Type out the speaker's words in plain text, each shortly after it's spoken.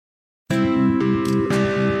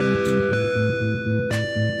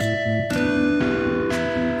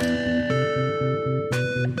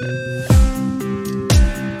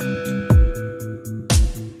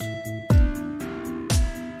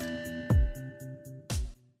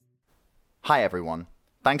Hi everyone,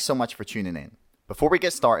 thanks so much for tuning in. Before we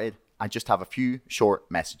get started, I just have a few short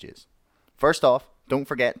messages. First off, don't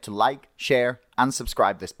forget to like, share, and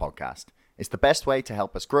subscribe this podcast. It's the best way to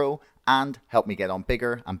help us grow and help me get on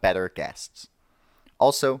bigger and better guests.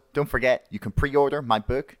 Also, don't forget you can pre-order my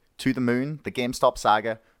book, To the Moon, The GameStop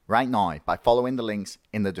Saga, right now by following the links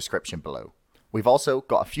in the description below. We've also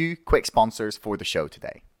got a few quick sponsors for the show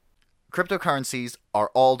today. Cryptocurrencies are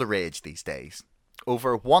all the rage these days.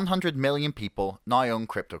 Over 100 million people now own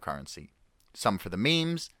cryptocurrency. Some for the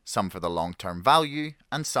memes, some for the long-term value,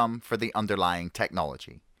 and some for the underlying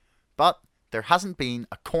technology. But there hasn't been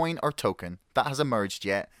a coin or token that has emerged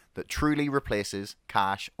yet that truly replaces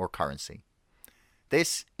cash or currency.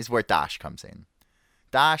 This is where Dash comes in.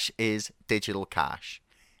 Dash is digital cash,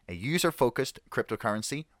 a user-focused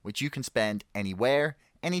cryptocurrency which you can spend anywhere,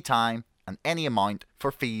 anytime, and any amount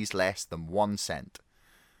for fees less than 1 cent.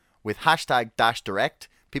 With hashtag DashDirect,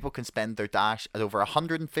 people can spend their Dash at over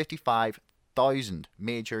 155,000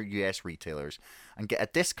 major US retailers and get a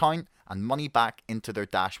discount and money back into their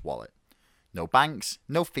Dash wallet. No banks,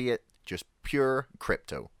 no fiat, just pure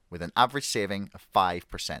crypto with an average saving of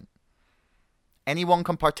 5%. Anyone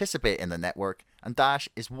can participate in the network, and Dash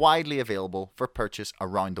is widely available for purchase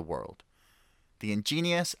around the world. The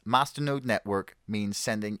ingenious Masternode network means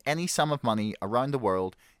sending any sum of money around the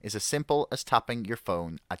world is as simple as tapping your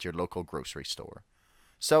phone at your local grocery store.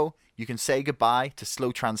 So you can say goodbye to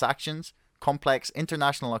slow transactions, complex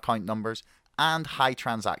international account numbers, and high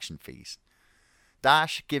transaction fees.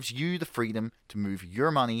 Dash gives you the freedom to move your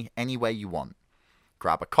money any way you want.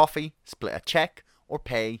 Grab a coffee, split a check, or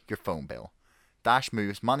pay your phone bill. Dash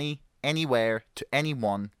moves money anywhere to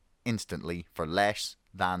anyone instantly for less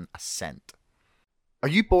than a cent. Are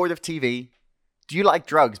you bored of TV? Do you like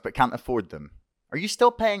drugs but can't afford them? Are you still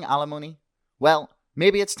paying alimony? Well,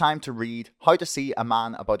 maybe it's time to read How to See a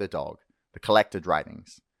Man About a Dog, the collected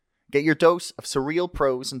writings. Get your dose of surreal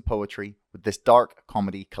prose and poetry with this dark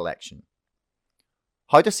comedy collection.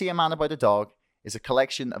 How to See a Man About a Dog is a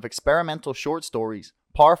collection of experimental short stories,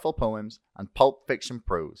 powerful poems, and pulp fiction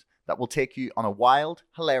prose that will take you on a wild,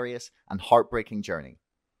 hilarious, and heartbreaking journey.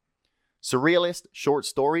 Surrealist short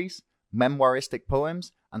stories, memoiristic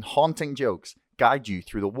poems, and haunting jokes guide you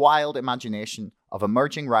through the wild imagination of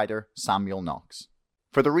emerging writer Samuel Knox.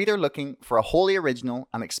 For the reader looking for a wholly original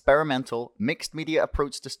and experimental mixed media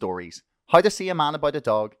approach to stories, How to See a Man About a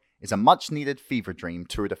Dog is a much-needed fever dream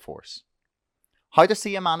tour de force. How to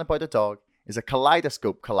See a Man About a Dog is a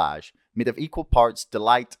kaleidoscope collage made of equal parts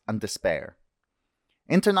delight and despair.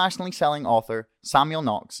 Internationally selling author Samuel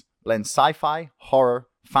Knox blends sci-fi, horror,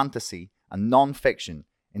 fantasy, and non-fiction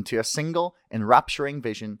into a single, enrapturing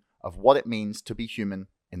vision of what it means to be human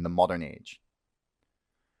in the modern age.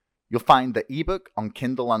 You'll find the ebook on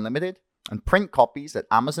Kindle Unlimited and print copies at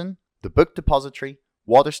Amazon, the Book Depository,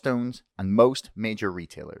 Waterstones, and most major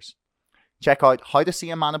retailers. Check out How to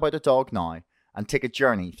See a Man About a Dog now and take a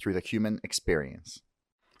journey through the human experience.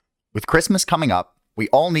 With Christmas coming up, we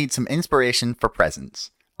all need some inspiration for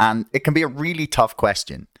presents, and it can be a really tough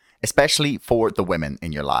question, especially for the women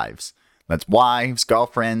in your lives. That's wives,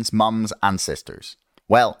 girlfriends, mums, and sisters.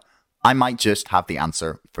 Well, I might just have the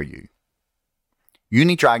answer for you.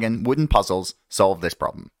 Unidragon wooden puzzles solve this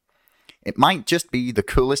problem. It might just be the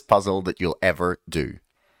coolest puzzle that you'll ever do.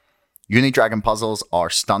 Unidragon puzzles are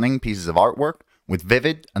stunning pieces of artwork with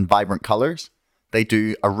vivid and vibrant colors. They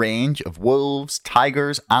do a range of wolves,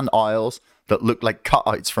 tigers, and owls that look like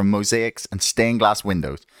cutouts from mosaics and stained glass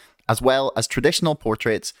windows, as well as traditional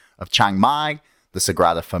portraits of Chiang Mai, the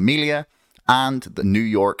Sagrada Familia, and the New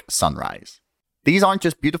York sunrise. These aren't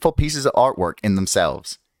just beautiful pieces of artwork in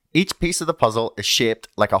themselves. Each piece of the puzzle is shaped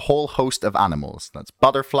like a whole host of animals. That's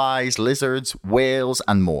butterflies, lizards, whales,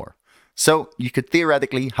 and more. So you could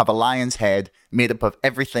theoretically have a lion's head made up of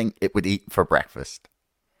everything it would eat for breakfast.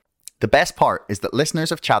 The best part is that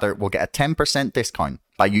listeners of Chatter will get a 10% discount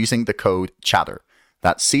by using the code CHATTER.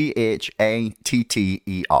 That's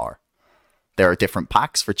CHATTER. There are different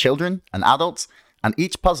packs for children and adults, and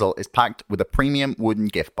each puzzle is packed with a premium wooden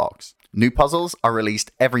gift box. New puzzles are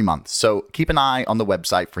released every month, so keep an eye on the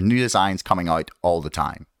website for new designs coming out all the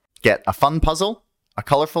time. Get a fun puzzle, a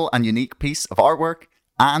colourful and unique piece of artwork,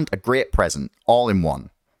 and a great present all in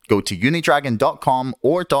one. Go to unidragon.com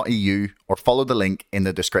or .eu or follow the link in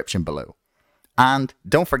the description below. And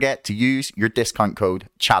don't forget to use your discount code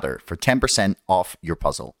CHATTER for 10% off your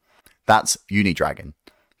puzzle. That's Unidragon.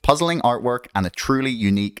 Puzzling artwork and a truly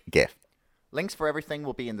unique gift. Links for everything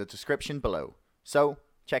will be in the description below. So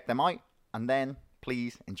check them out and then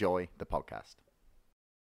please enjoy the podcast.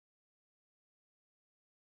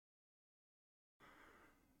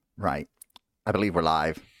 Right. I believe we're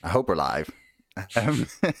live. I hope we're live. Um,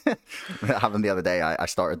 that happened the other day. I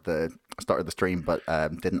started the stream, but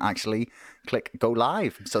didn't actually click go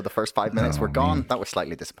live. So the first 5 minutes were gone. Man. That was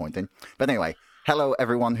slightly disappointing. But anyway, hello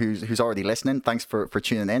everyone who's already listening. Thanks for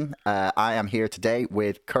tuning in. I am here today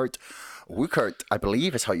with Kurt Wuckert, I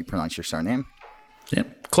believe is how you pronounce your surname. Yeah,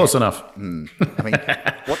 close enough. I mean,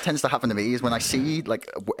 what tends to happen to me is when I see like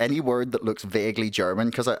any word that looks vaguely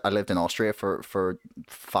German, because I lived in Austria for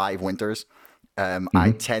 5 winters.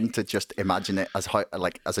 I tend to just imagine it as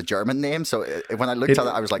a German name. So when I looked at it,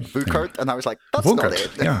 I was like Wuckert, and I was like, that's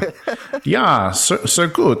Wuckert, not it. Yeah, so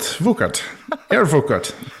good. Wuckert. Herr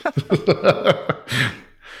Wuckert.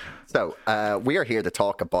 So we are here to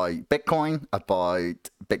talk about Bitcoin, about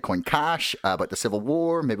Bitcoin Cash, about the Civil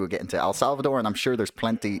War. Maybe we'll get into El Salvador, and I'm sure there's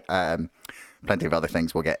plenty of other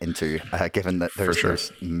things we'll get into, given that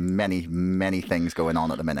there's many, many things going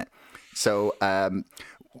on at the minute. So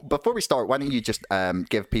before we start, why don't you just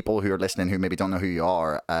give people who are listening who maybe don't know who you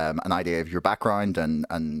are an idea of your background and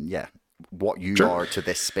what you are to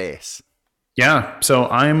this space. Yeah, so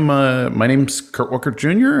my name's Kurt Wuckert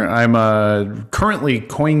Jr. I'm currently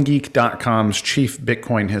CoinGeek.com's chief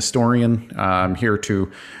Bitcoin historian. I'm here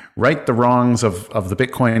to right the wrongs of the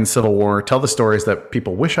Bitcoin Civil War, tell the stories that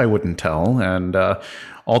people wish I wouldn't tell, and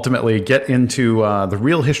ultimately get into the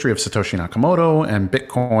real history of Satoshi Nakamoto and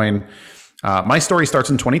Bitcoin. My story starts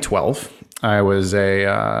in 2012. I was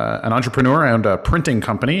an entrepreneur. I owned a printing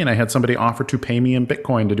company, and I had somebody offer to pay me in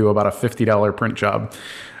Bitcoin to do about a $50 print job.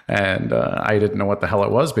 And I didn't know what the hell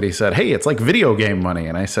it was, but he said, hey, it's like video game money.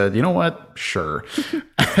 And I said, you know what? Sure.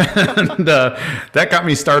 And that got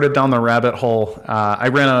me started down the rabbit hole. I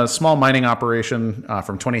ran a small mining operation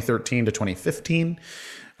from 2013 to 2015.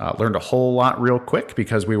 Learned a whole lot real quick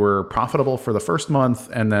because we were profitable for the first month.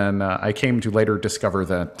 And then I came to later discover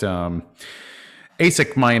that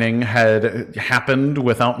ASIC mining had happened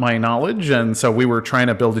without my knowledge. And so we were trying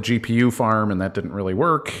to build a GPU farm, and that didn't really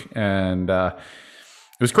work. And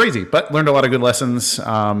it was crazy, but learned a lot of good lessons.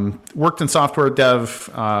 Worked in software dev,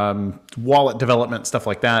 wallet development, stuff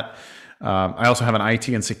like that. I also have an IT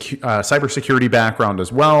and cybersecurity background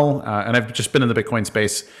as well. And I've just been in the Bitcoin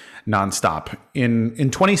space nonstop. In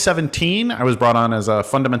 2017, I was brought on as a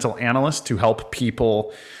fundamental analyst to help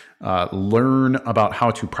people learn about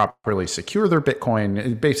how to properly secure their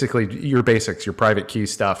Bitcoin. Basically, your basics, your private key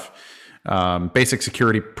stuff, basic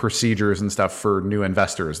security procedures and stuff for new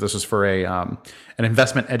investors. This was for an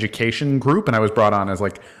investment education group, and I was brought on as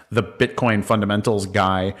like the Bitcoin fundamentals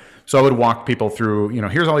guy. So I would walk people through,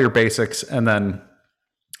 here's all your basics, and then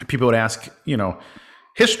people would ask,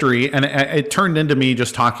 history, and it turned into me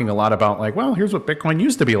just talking a lot about like, well, here's what Bitcoin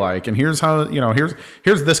used to be like, and here's how,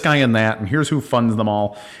 here's this guy and that, and here's who funds them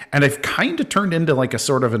all. And I've kind of turned into like a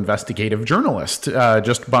sort of investigative journalist,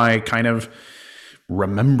 just by kind of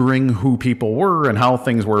remembering who people were and how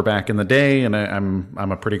things were back in the day. And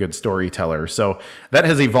I'm a pretty good storyteller. So that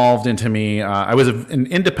has evolved into me. I was an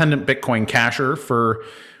independent Bitcoin casher for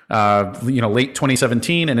late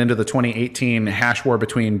 2017 and into the 2018 hash war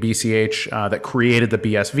between BCH that created the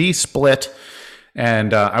BSV split.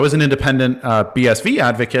 And I was an independent BSV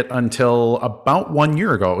advocate until about 1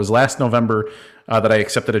 year ago. It was last November that I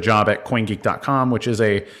accepted a job at CoinGeek.com, which is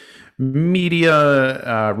a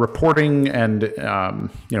media reporting, and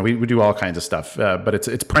we do all kinds of stuff, but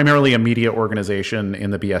it's primarily a media organization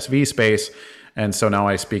in the BSV space. And so now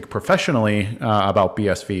I speak professionally about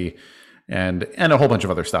BSV and a whole bunch of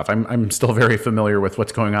other stuff. I'm still very familiar with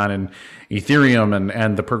what's going on in Ethereum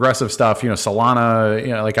and the progressive stuff,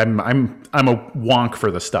 Solana, like I'm a wonk for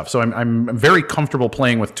this stuff. So I'm very comfortable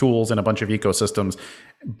playing with tools and a bunch of ecosystems,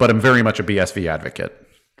 but I'm very much a BSV advocate.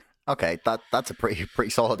 Okay, that's a pretty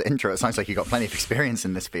solid intro. It sounds like you got plenty of experience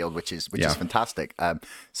in this field, which is fantastic.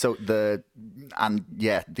 So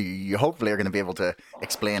you hopefully are going to be able to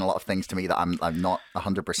explain a lot of things to me that I'm not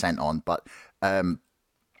 100% on. But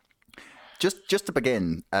just to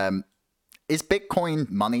begin, is Bitcoin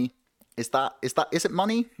money? Is it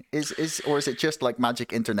money? Or is it just like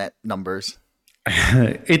magic internet numbers?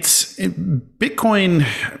 Bitcoin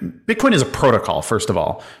is a protocol, first of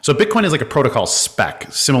all. So Bitcoin is like a protocol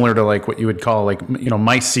spec, similar to like what you would call like,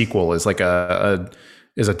 MySQL is like a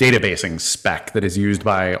databasing spec that is used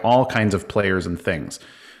by all kinds of players and things.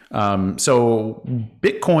 So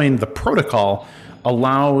Bitcoin, the protocol,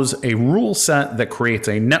 allows a rule set that creates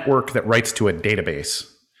a network that writes to a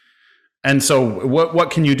database. And so what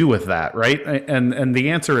can you do with that, right? And the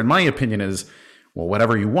answer, in my opinion, is, well,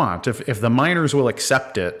 whatever you want. If the miners will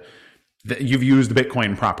accept it, that you've used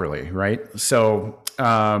Bitcoin properly, right? So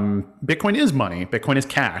Bitcoin is money. Bitcoin is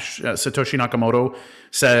cash. Satoshi Nakamoto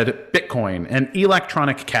said Bitcoin, an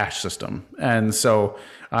electronic cash system. And so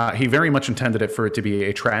he very much intended it for it to be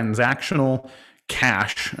a transactional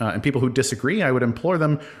cash. And people who disagree, I would implore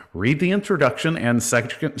them, read the introduction and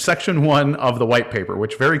section 1 of the white paper,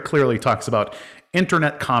 which very clearly talks about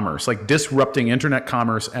internet commerce, like disrupting internet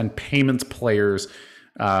commerce and payments players,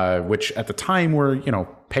 which at the time were,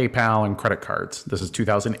 PayPal and credit cards. This is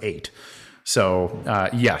 2008. So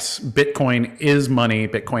yes, Bitcoin is money.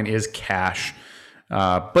 Bitcoin is cash.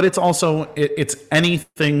 But it's also, it's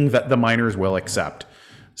anything that the miners will accept.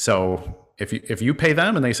 So if you pay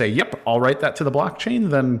them and they say, yep, I'll write that to the blockchain,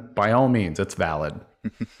 then by all means, it's valid.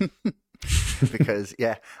 Because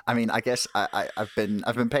I mean, I guess I've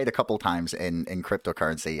been paid a couple times in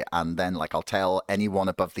cryptocurrency, and then like I'll tell anyone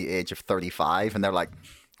above the age of 35, and they're like,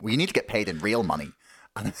 "Well, you need to get paid in real money,"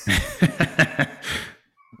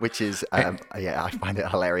 which is I find it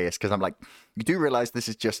hilarious because I'm like, you do realize this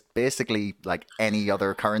is just basically like any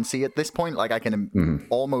other currency at this point. Like I can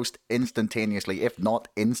almost instantaneously, if not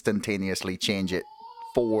instantaneously, change it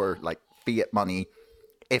for like fiat money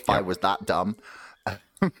if I was that dumb.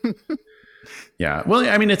 Yeah. Well,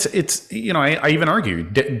 I mean, it's I even argue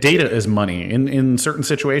data is money. In certain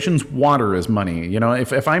situations, water is money.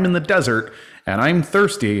 If I'm in the desert and I'm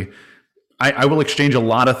thirsty, I will exchange a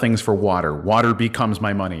lot of things for water. Water becomes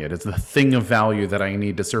my money. It is the thing of value that I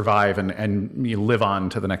need to survive and live on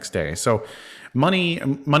to the next day. So money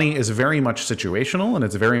is very much situational, and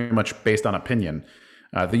it's very much based on opinion.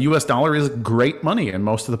 The US dollar is great money in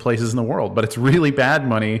most of the places in the world, but it's really bad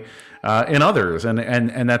money in others.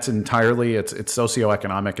 And that's entirely, it's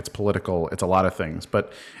socioeconomic, it's political, it's a lot of things.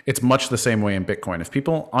 But it's much the same way in Bitcoin. If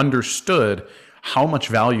people understood how much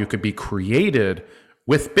value could be created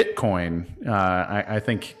with Bitcoin, I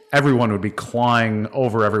think everyone would be clawing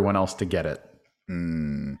over everyone else to get it.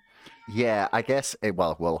 Yeah, I guess,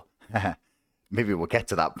 well, maybe we'll get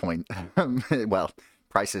to that point. Well,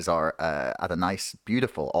 prices are at a nice,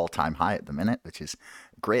 beautiful all-time high at the minute, which is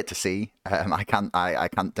great to see. I can't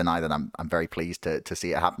deny that I'm very pleased to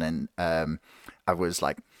see it happening. I was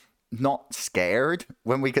like not scared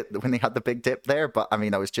when they had the big dip there, but I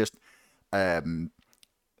mean I was just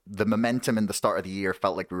the momentum in the start of the year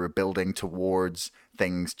felt like we were building towards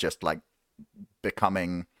things just like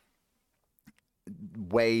becoming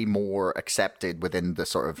way more accepted within the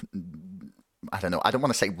sort of, I don't know, I don't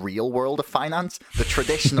want to say real world of finance, the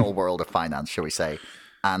traditional world of finance, shall we say.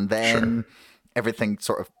 And then everything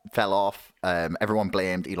sort of fell off. Everyone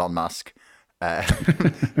blamed Elon Musk.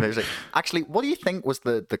 Actually, what do you think was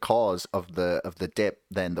the cause of the dip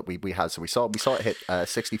then that we had? So we saw it hit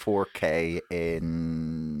 64K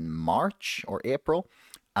in March or April,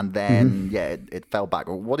 and then it fell back.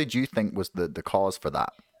 What did you think was the cause for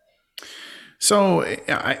that? So,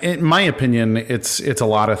 in my opinion, it's a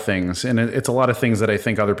lot of things, and it's a lot of things that I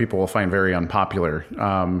think other people will find very unpopular.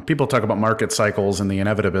 People talk about market cycles and the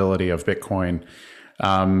inevitability of Bitcoin.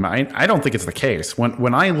 I don't think it's the case.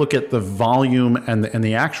 When I look at the volume and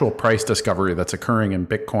the actual price discovery that's occurring in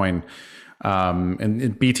Bitcoin, and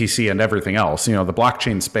in BTC and everything else, the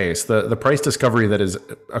blockchain space, the price discovery that is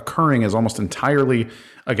occurring is almost entirely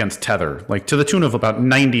against Tether, like to the tune of about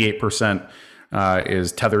 98%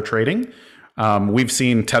 is Tether trading. We've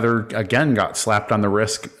seen Tether again got slapped on the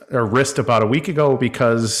wrist about a week ago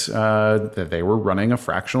because they were running a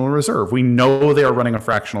fractional reserve. We know they are running a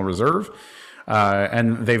fractional reserve.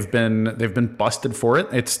 And they've been busted for it.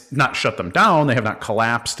 It's not shut them down. They have not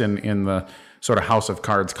collapsed in the sort of house of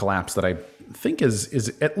cards collapse that I think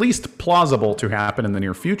is at least plausible to happen in the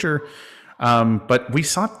near future. But we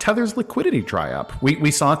saw Tether's liquidity dry up.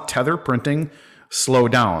 We saw Tether printing slow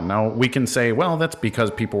down. Now we can say, well, that's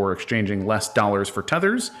because people were exchanging less dollars for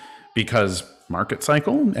Tethers because market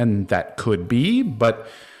cycle, and that could be, but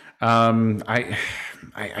I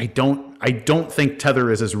don't think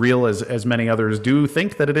Tether is as real as many others do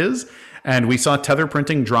think that it is. And we saw Tether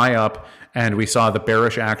printing dry up, and we saw the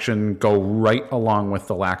bearish action go right along with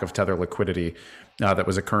the lack of Tether liquidity that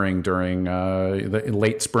was occurring during the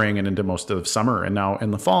late spring and into most of summer. And now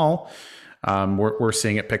in the fall, we're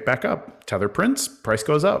seeing it pick back up. Tether prints, price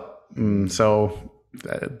goes up. So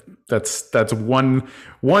that's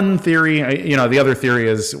one theory. The other theory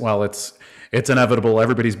is, well, it's inevitable.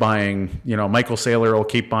 Everybody's buying. Michael Saylor will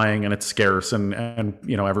keep buying, and it's scarce, and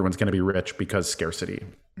everyone's going to be rich because scarcity.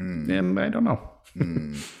 And I don't know.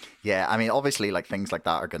 Yeah, I mean, obviously, like things like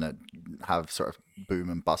that are going to have sort of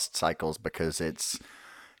boom and bust cycles because it's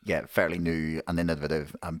fairly new and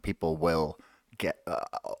innovative, and people will get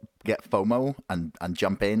FOMO and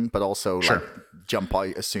jump in, but also like jump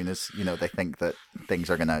out as soon as they think that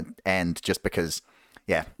things are going to end, just because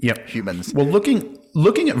Yep. humans. Well,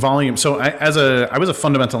 looking at volume. So I was a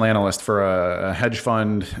fundamental analyst for a hedge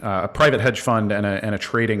fund, a private hedge fund, and a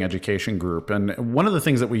trading education group. And one of the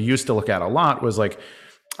things that we used to look at a lot was like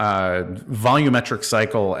volumetric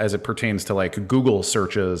cycle as it pertains to like Google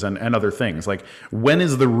searches and other things. Like, when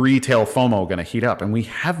is the retail FOMO going to heat up? And we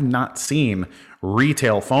have not seen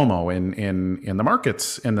retail FOMO in the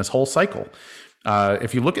markets in this whole cycle.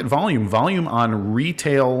 If you look at volume on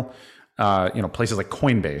retail, places like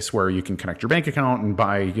Coinbase, where you can connect your bank account and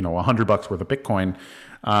buy, $100 worth of Bitcoin.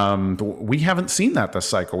 We haven't seen that this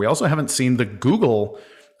cycle. We also haven't seen the Google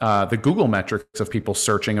metrics of people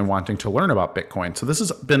searching and wanting to learn about Bitcoin. So this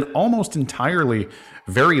has been almost entirely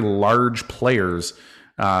very large players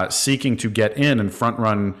seeking to get in and front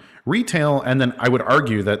run retail. And then I would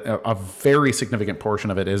argue that a very significant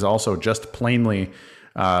portion of it is also just plainly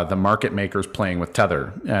the market makers playing with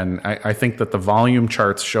Tether. And I think that the volume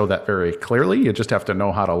charts show that very clearly. You just have to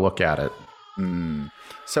know how to look at it.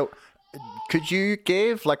 So could you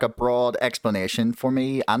give like a broad explanation for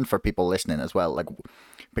me and for people listening as well? Like,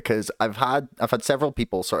 because I've had several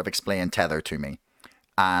people sort of explain Tether to me,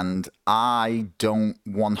 and I don't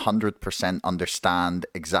 100% understand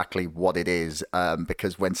exactly what it is.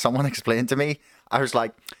 Because when someone explained to me, I was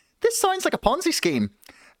like, this sounds like a Ponzi scheme.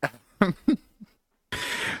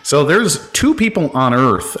 So there's two people on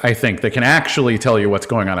Earth, I think, that can actually tell you what's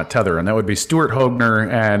going on at Tether, and that would be Stuart Hoegner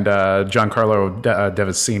and Giancarlo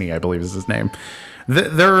Devasini, I believe is his name.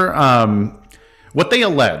 They're what they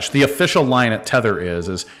allege, the official line at Tether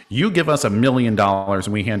is you give us $1 million and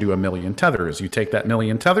we hand you 1 million tethers. You take that 1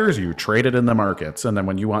 million tethers, you trade it in the markets, and then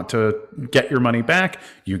when you want to get your money back,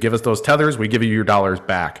 you give us those tethers, we give you your dollars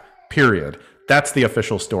back, period. That's the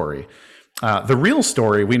official story. The real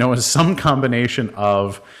story we know is some combination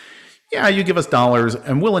of, you give us dollars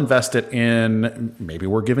and we'll invest it in, maybe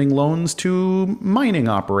we're giving loans to mining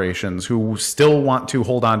operations who still want to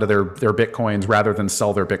hold on to their Bitcoins rather than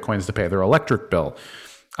sell their Bitcoins to pay their electric bill.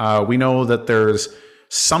 We know that there's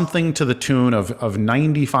something to the tune of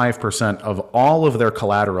 95% of all of their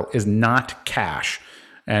collateral is not cash.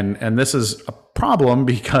 And this is a problem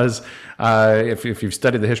because if you've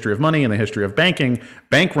studied the history of money and the history of banking,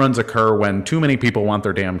 bank runs occur when too many people want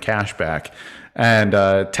their damn cash back. And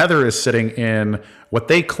Tether is sitting in what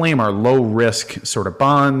they claim are low risk sort of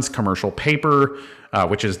bonds, commercial paper,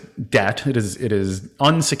 which is debt. It is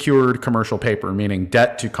unsecured commercial paper, meaning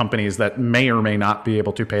debt to companies that may or may not be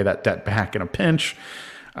able to pay that debt back in a pinch,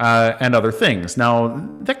 and other things. Now,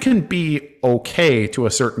 that can be okay to a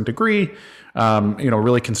certain degree. A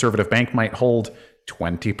really conservative bank might hold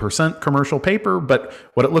 20% commercial paper, but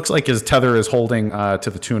what it looks like is Tether is holding to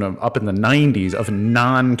the tune of up in the 90s of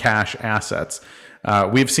non-cash assets.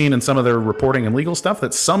 We've seen in some of their reporting and legal stuff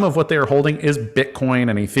that some of what they are holding is Bitcoin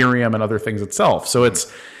and Ethereum and other things itself. So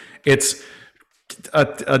it's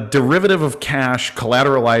a derivative of cash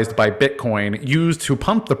collateralized by Bitcoin used to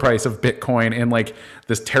pump the price of Bitcoin in like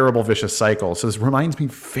this terrible vicious cycle. So this reminds me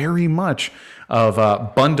very much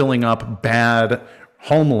of bundling up bad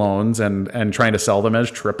home loans and trying to sell them as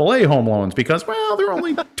AAA home loans because, well, they're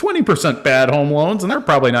only 20% bad home loans and they're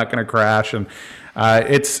probably not going to crash. And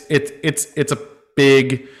it's a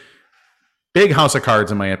big house of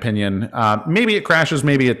cards, in my opinion. Maybe it crashes,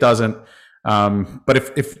 maybe it doesn't.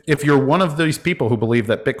 But if you're one of these people who believe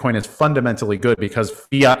that Bitcoin is fundamentally good because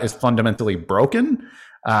fiat is fundamentally broken,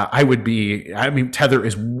 Tether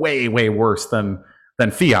is way, way worse than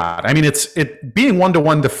fiat. I mean, it being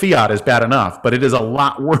 1-to-1 to fiat is bad enough, but it is a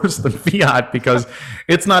lot worse than fiat because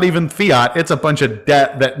it's not even fiat. It's a bunch of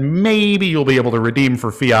debt that maybe you'll be able to redeem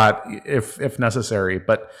for fiat if necessary.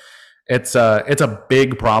 But it's a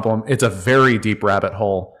big problem. It's a very deep rabbit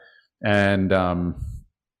hole, and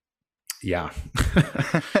yeah.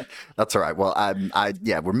 That's all right. Well,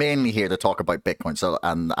 we're mainly here to talk about Bitcoin,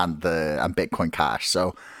 and Bitcoin Cash.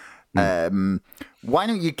 So, why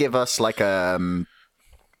don't you give us like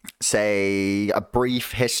say a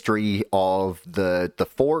brief history of the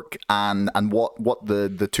fork and what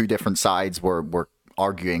the two different sides were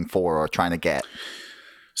arguing for or trying to get?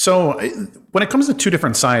 So when it comes to two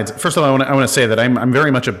different sides, first of all, I want to say that I'm very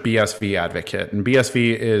much a BSV advocate, and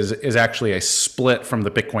BSV is actually a split from the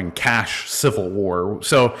Bitcoin Cash civil war.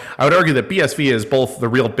 So I would argue that BSV is both the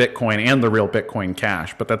real Bitcoin and the real Bitcoin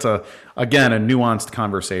Cash, but that's again a nuanced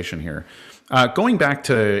conversation here. Going back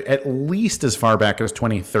to at least as far back as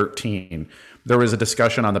 2013, there was a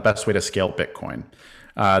discussion on the best way to scale Bitcoin.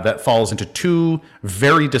 That falls into two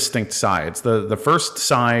very distinct sides. The first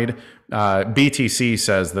side, BTC,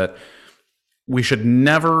 says that we should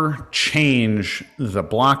never change the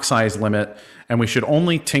block size limit, and we should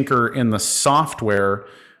only tinker in the software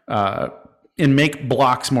and make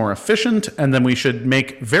blocks more efficient. And then we should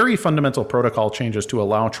make very fundamental protocol changes to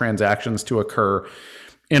allow transactions to occur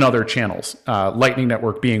in other channels, Lightning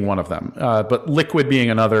Network being one of them, but Liquid being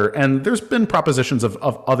another. And there's been propositions of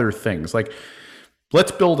other things like,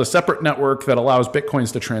 let's build a separate network that allows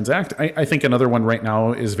Bitcoins to transact. I think another one right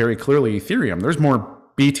now is very clearly Ethereum. There's more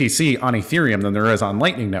BTC on Ethereum than there is on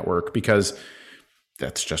Lightning Network because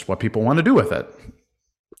that's just what people want to do with it.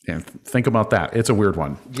 And think about that. It's a weird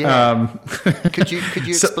one. Yeah. Could you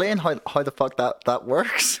explain how the fuck that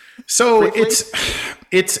works? So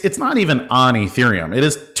it's not even on Ethereum. It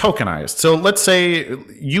is tokenized. So let's say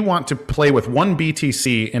you want to play with one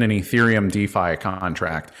BTC in an Ethereum DeFi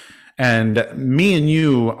contract, and me and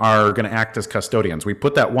you are going to act as custodians. We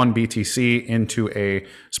put that one BTC into a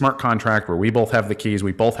smart contract where we both have the keys.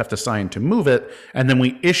 We both have to sign to move it, and then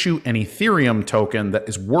we issue an Ethereum token that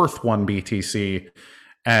is worth one BTC.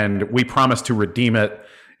 And we promise to redeem it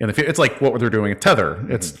in the future. It's like what they're doing at Tether.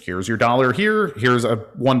 It's here's your dollar here. Here's a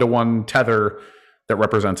 1-to-1 Tether that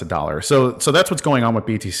represents $1. So that's what's going on with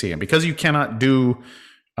BTC. And because you cannot do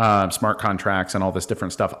smart contracts and all this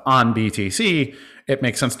different stuff on BTC, it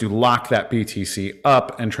makes sense to lock that BTC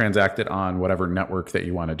up and transact it on whatever network that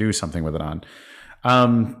you want to do something with it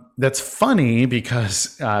on. That's funny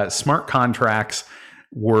because smart contracts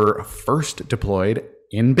were first deployed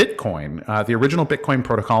in Bitcoin. The original Bitcoin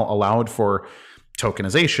protocol allowed for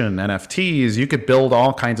tokenization, NFTs. You could build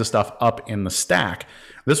all kinds of stuff up in the stack.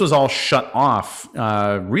 This was all shut off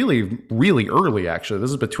really, really early, actually.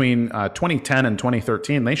 This is between 2010 and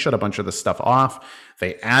 2013. They shut a bunch of this stuff off.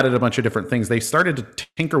 They added a bunch of different things. They started to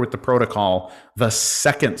tinker with the protocol the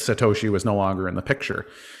second Satoshi was no longer in the picture.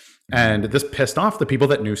 And this pissed off the people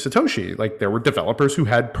that knew Satoshi. Like, there were developers who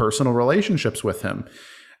had personal relationships with him.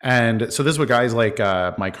 And so this is what guys like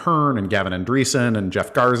Mike Hearn and Gavin Andreessen and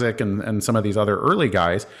Jeff Garzik and some of these other early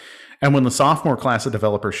guys. And when the sophomore class of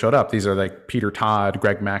developers showed up, these are like Peter Todd,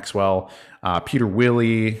 Greg Maxwell, Peter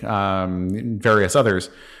Willey, various others.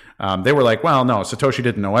 They were like, well, no, Satoshi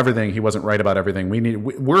didn't know everything. He wasn't right about everything.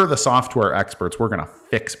 We're the software experts. We're going to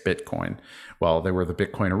fix Bitcoin. Well, they were the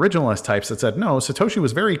Bitcoin originalist types that said, no, Satoshi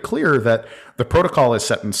was very clear that the protocol is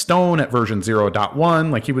set in stone at version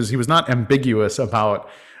 0.1. Like he was not ambiguous about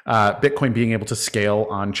Bitcoin being able to scale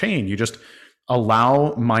on chain. You just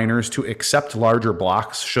allow miners to accept larger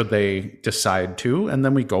blocks should they decide to, and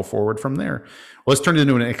then we go forward from there. Well, it's turned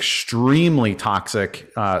into an extremely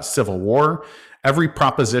toxic civil war. Every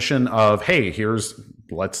proposition of, hey,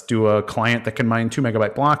 let's do a client that can mine 2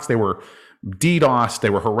 megabyte blocks. They were DDoSed, they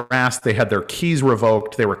were harassed, they had their keys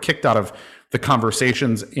revoked, they were kicked out of the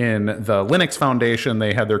conversations in the Linux Foundation,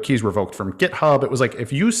 they had their keys revoked from GitHub. It was like,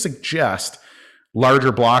 if you suggest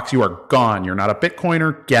larger blocks, you are gone. You're not a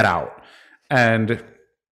Bitcoiner, get out. And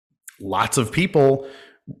lots of people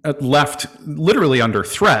left literally under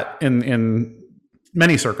threat in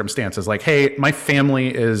many circumstances. Like, hey, my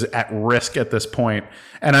family is at risk at this point,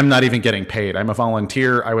 and I'm not even getting paid. I'm a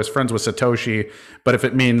volunteer. I was friends with Satoshi, but if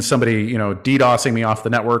it means somebody, DDoSing me off the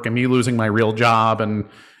network and me losing my real job and,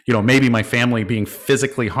 maybe my family being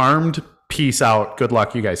physically harmed, peace out. Good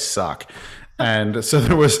luck. You guys suck. And so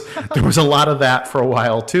there was a lot of that for a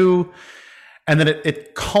while too. And then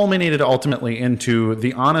it culminated ultimately into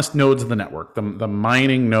the honest nodes of the network, the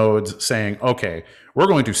mining nodes saying, okay, we're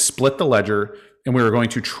going to split the ledger and we are going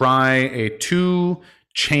to try a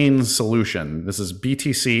 2-chain solution. This is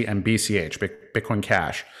BTC and BCH, Bitcoin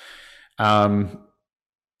Cash.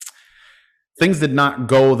 Things did not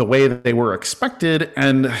go the way that they were expected.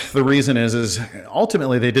 And the reason is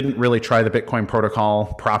ultimately they didn't really try the Bitcoin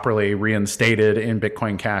protocol properly reinstated in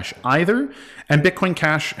Bitcoin Cash either. And Bitcoin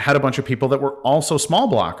Cash had a bunch of people that were also small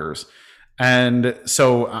blockers. And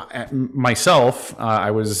so myself,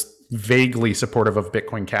 I was vaguely supportive of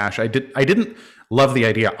Bitcoin Cash. I didn't love the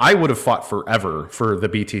idea. I would have fought forever for the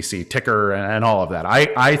BTC ticker and all of that.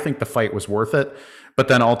 I think the fight was worth it. But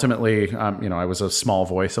then ultimately, I was a small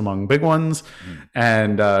voice among big ones,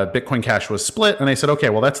 and Bitcoin Cash was split. And I said, okay,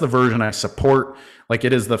 well, that's the version I support. Like,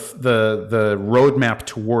 it is the roadmap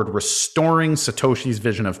toward restoring Satoshi's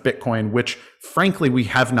vision of Bitcoin, which frankly we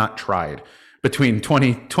have not tried. Between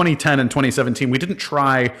 2010 and 2017, we didn't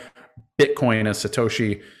try Bitcoin as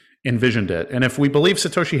Satoshi envisioned it. And if we believe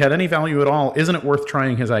Satoshi had any value at all, isn't it worth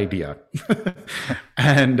trying his idea?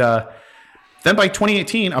 And then by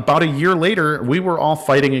 2018, about a year later, we were all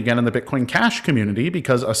fighting again in the Bitcoin Cash community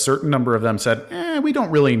because a certain number of them said, we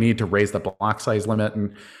don't really need to raise the block size limit.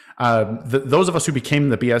 And those of us who became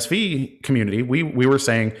the BSV community, we were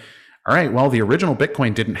saying, all right, well, the original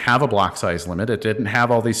Bitcoin didn't have a block size limit. It didn't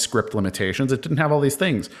have all these script limitations. It didn't have all these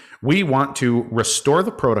things. We want to restore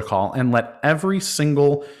the protocol and let every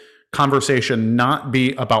single conversation not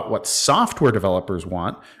be about what software developers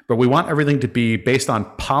want, but we want everything to be based on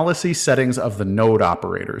policy settings of the node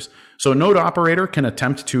operators. So a node operator can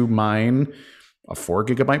attempt to mine a 4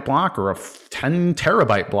 gigabyte block or a 10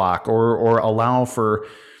 terabyte block, or allow for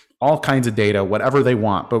all kinds of data, whatever they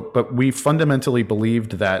want. But we fundamentally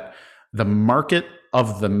believed that the market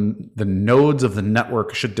of the nodes of the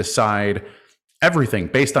network should decide everything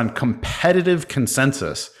based on competitive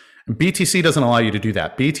consensus. BTC doesn't allow you to do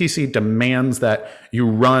that. BTC demands that you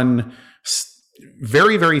run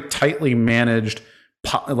very, very tightly managed,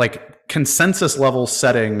 like consensus level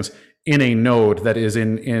settings in a node that is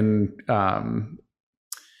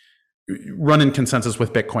run in consensus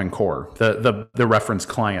with Bitcoin Core, the reference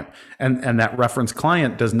client, and that reference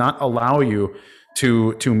client does not allow you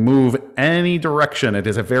to move any direction. It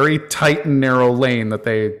is a very tight and narrow lane that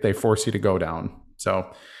they force you to go down.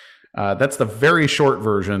 So that's the very short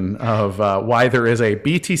version of why there is a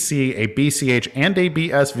BTC, a BCH, and a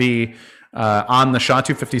BSV on the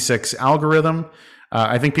SHA-256 algorithm.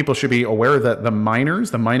 I think people should be aware that the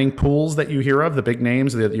miners, the mining pools that you hear of, the big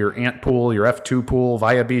names, your Ant pool, your F2 pool,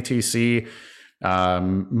 via BTC,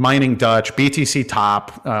 Mining Dutch, BTC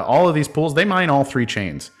Top, all of these pools, they mine all three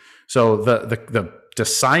chains. So the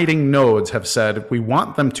deciding nodes have said, we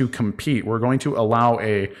want them to compete. We're going to allow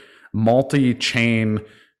a multi-chain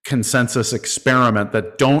consensus experiment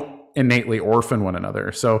that don't innately orphan one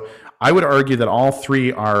another. So I would argue that all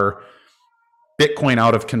three are Bitcoin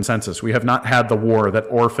out of consensus. We have not had the war that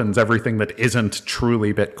orphans everything that isn't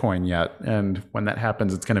truly Bitcoin yet. And when that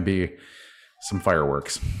happens, it's going to be some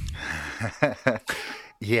fireworks.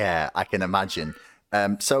 Yeah, I can imagine.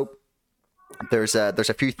 So there's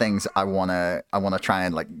a few things I wanna try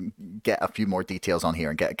and like get a few more details on here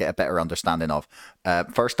and get a better understanding of.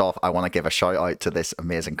 First off, I want to give a shout out to this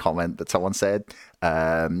amazing comment that someone said.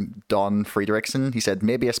 Don Friedrichsen, he said,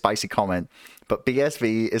 maybe a spicy comment, but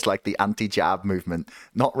BSV is like the anti-jab movement,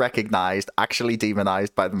 not recognized, actually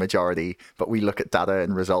demonized by the majority, but we look at data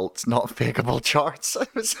and results, not fakeable charts.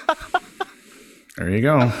 There you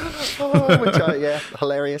go. Yeah,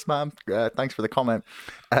 hilarious, man. Thanks for the comment.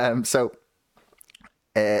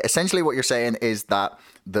 Essentially what you're saying is that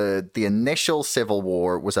the initial civil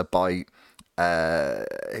war was about,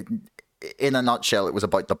 in a nutshell, it was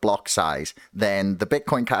about the block size. Then the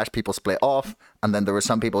Bitcoin Cash people split off, and then there were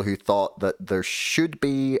some people who thought that there should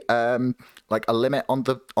be like a limit on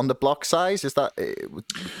the block size. Is that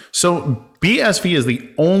so? BSV is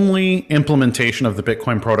the only implementation of the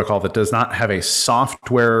Bitcoin protocol that does not have a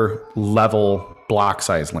software level block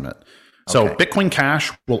size limit. So okay. Bitcoin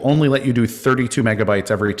Cash will only let you do 32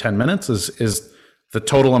 megabytes every 10 minutes is the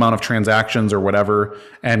total amount of transactions or whatever.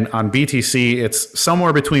 And on BTC, it's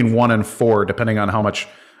somewhere between 1 and 4, depending on how much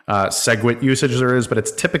SegWit usage there is, but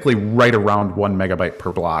it's typically right around 1 megabyte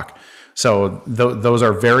per block. So those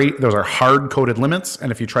are hard-coded limits.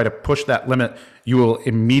 And if you try to push that limit, you will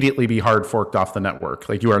immediately be hard forked off the network.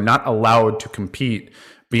 Like you are not allowed to compete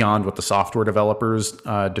beyond what the software developers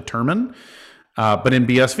determine. But in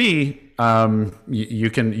BSV, you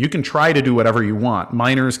can try to do whatever you want.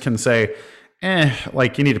 Miners can say,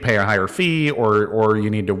 like you need to pay a higher fee or you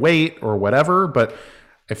need to wait or whatever. But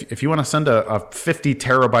if you want to send a 50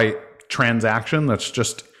 terabyte transaction that's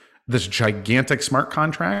just this gigantic smart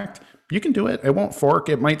contract, you can do it. It won't fork.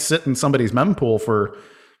 It might sit in somebody's mempool for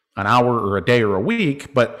an hour or a day or a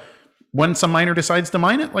week, but when some miner decides to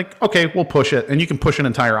mine it, like, okay, we'll push it. And you can push an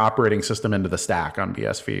entire operating system into the stack on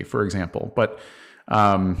BSV, for example. But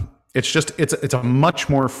it's a much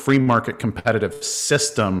more free market competitive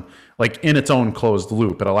system, like in its own closed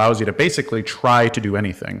loop. It allows you to basically try to do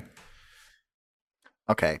anything.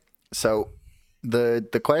 Okay. So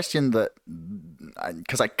the question that,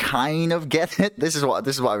 because I kind of get it, this is what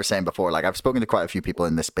I was saying before. Like I've spoken to quite a few people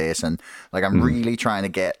in this space, and like I'm really trying to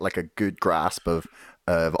get like a good grasp of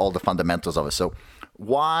all the fundamentals of it. So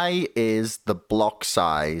why is the block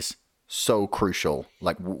size so crucial?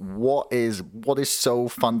 Like what is so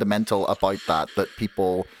fundamental about that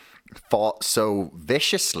people fought so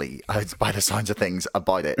viciously, by the signs of things,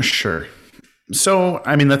 about it? Sure. So,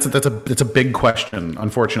 I mean, that's a big question.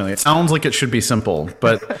 Unfortunately, it sounds like it should be simple,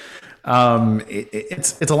 but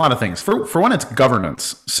it's a lot of things. For one, it's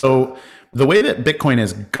governance. So the way that Bitcoin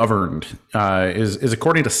is governed is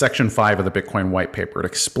according to Section 5 of the Bitcoin white paper. It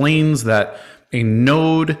explains that a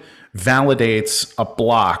node validates a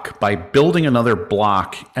block by building another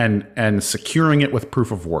block and securing it with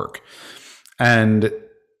proof of work. And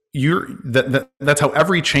that's how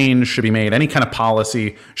every change should be made. Any kind of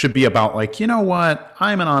policy should be about like, you know what,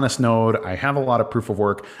 I'm an honest node. I have a lot of proof of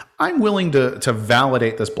work. I'm willing to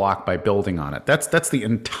validate this block by building on it. That's the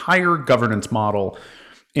entire governance model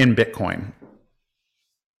in Bitcoin.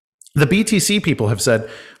 The BTC people have said,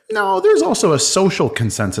 no, there's also a social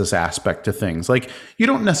consensus aspect to things. Like, you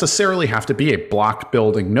don't necessarily have to be a block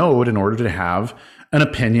building node in order to have an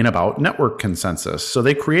opinion about network consensus. So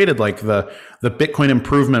they created like the Bitcoin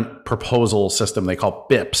improvement proposal system they call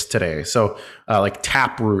BIPs today. So like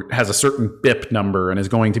Taproot has a certain BIP number and is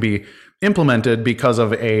going to be implemented because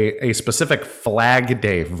of a specific flag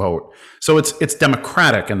day vote. So it's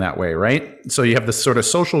democratic in that way, right? So you have this sort of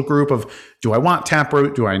social group of, do I want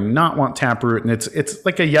Taproot? Do I not want Taproot? And it's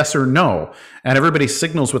like a yes or no. And everybody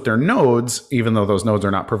signals with their nodes, even though those nodes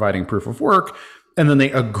are not providing proof of work. And then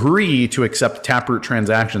they agree to accept Taproot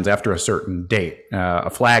transactions after a certain date, a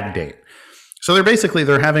flag date. So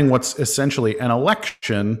they're having what's essentially an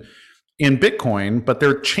election in Bitcoin, but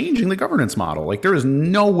they're changing the governance model. Like, there is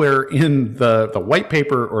nowhere in the white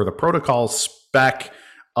paper or the protocol spec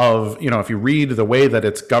of, if you read the way that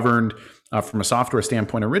it's governed from a software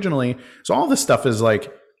standpoint originally. So all this stuff is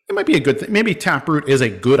like, it might be a good thing. Maybe Taproot is a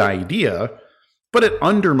good idea, but it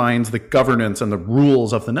undermines the governance and the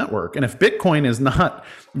rules of the network. And if Bitcoin is not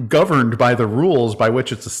governed by the rules by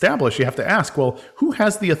which it's established, you have to ask, well, who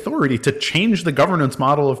has the authority to change the governance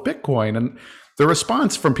model of Bitcoin? And the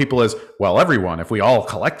response from people is, well, everyone, if we all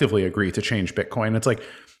collectively agree to change Bitcoin. It's like,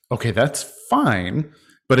 okay, that's fine,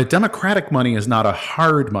 but a democratic money is not a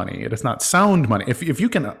hard money. It is not sound money. If you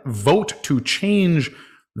can vote to change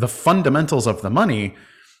the fundamentals of the money,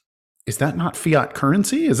 is that not fiat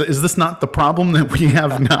currency? Is this not the problem that we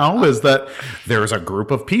have now? Is that there's a group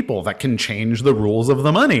of people that can change the rules of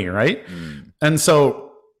the money, right? And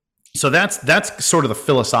so that's sort of the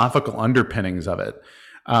philosophical underpinnings of it.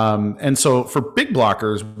 And so for big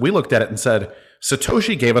blockers, we looked at it and said,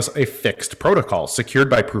 Satoshi gave us a fixed protocol secured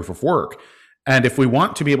by proof of work. And if we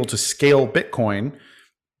want to be able to scale Bitcoin,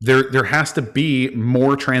 there has to be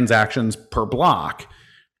more transactions per block.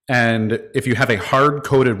 And if you have a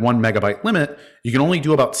hard-coded 1 megabyte limit, you can only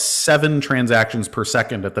do about 7 transactions per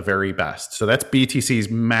second at the very best. So that's BTC's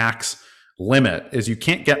max limit, is you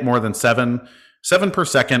can't get more than 7 per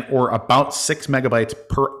second, or about 6 megabytes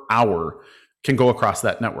per hour can go across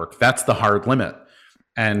that network. That's the hard limit.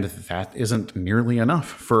 And that isn't nearly enough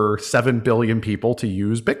for 7 billion people to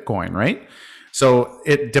use Bitcoin, right? So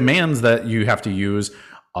it demands that you have to use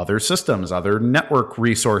other systems, other network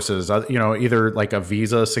resources, either like a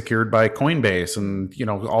Visa secured by Coinbase and,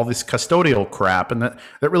 all this custodial crap. And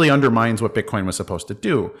that really undermines what Bitcoin was supposed to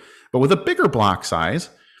do. But with a bigger block size,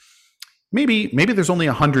 maybe there's only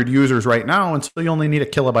 100 users right now, and so you only need a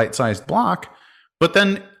kilobyte sized block. But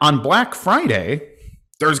then on Black Friday,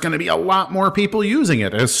 there's going to be a lot more people using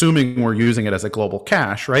it, assuming we're using it as a global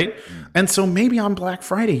cache, right? And so maybe on Black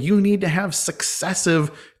Friday, you need to have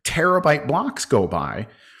successive terabyte blocks go by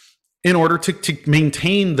in order to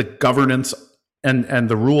maintain the governance and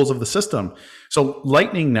the rules of the system. So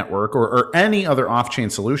Lightning Network or any other off-chain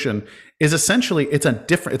solution is essentially, it's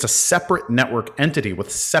a separate network entity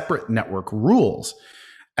with separate network rules.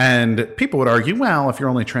 And people would argue, well, if you're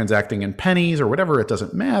only transacting in pennies or whatever, it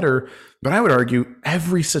doesn't matter. But I would argue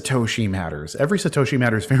every Satoshi matters. Every Satoshi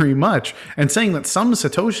matters very much. And saying that some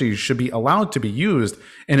Satoshis should be allowed to be used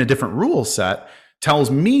in a different rule set tells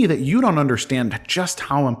me that you don't understand just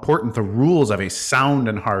how important the rules of a sound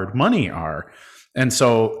and hard money are. And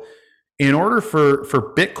so in order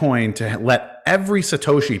for Bitcoin to let every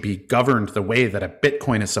Satoshi be governed the way that a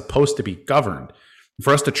Bitcoin is supposed to be governed,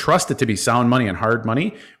 for us to trust it to be sound money and hard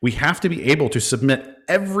money, we have to be able to submit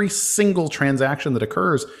every single transaction that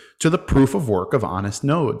occurs to the proof of work of honest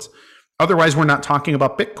nodes. Otherwise, we're not talking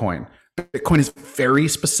about Bitcoin. Bitcoin is very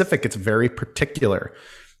specific. It's very particular.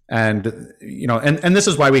 And, and this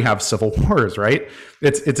is why we have civil wars, right?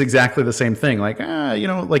 It's exactly the same thing. Like,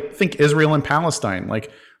 think Israel and Palestine.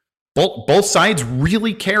 Like, both sides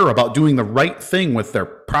really care about doing the right thing with their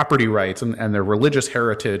property rights and their religious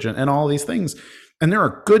heritage and all these things. And there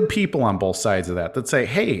are good people on both sides of that say,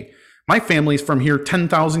 hey, my family's from here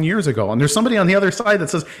 10,000 years ago. And there's somebody on the other side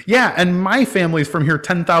that says, yeah, and my family's from here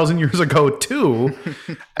 10,000 years ago too.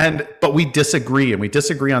 But we disagree, and we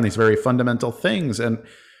disagree on these very fundamental things. And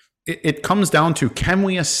it comes down to, can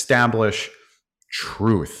we establish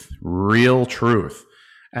truth, real truth?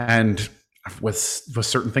 And with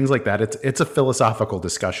certain things like that, it's a philosophical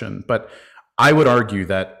discussion. But I would argue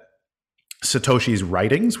that Satoshi's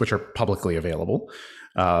writings, which are publicly available,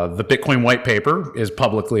 the Bitcoin white paper is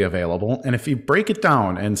publicly available. And if you break it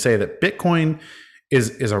down and say that Bitcoin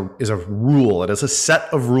is a rule, it is a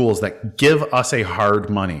set of rules that give us a hard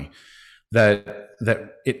money, that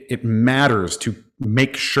it matters to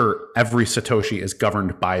make sure every Satoshi is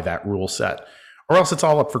governed by that rule set. or else it's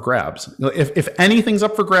all up for grabs. If anything's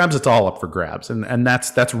up for grabs, it's all up for grabs. And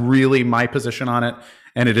that's really my position on it.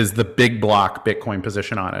 And it is the big block Bitcoin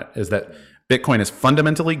position on it, is that Bitcoin is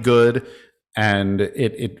fundamentally good, and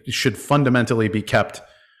it should fundamentally be kept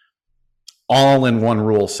all in one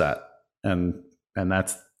rule set. And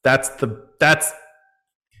that's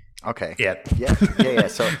okay. it. Yeah.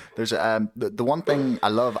 So there's the one thing I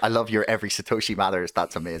love your every Satoshi matters.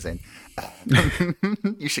 That's amazing.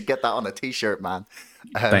 You should get that on a t-shirt, man.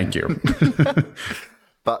 Thank you.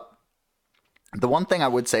 But the one thing I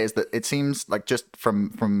would say is that it seems like, just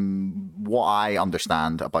from what I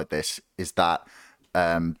understand about this, is that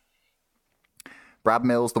Brad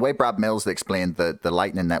Mills, the way Brad Mills explained the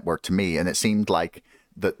Lightning Network to me, and it seemed like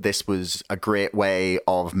that this was a great way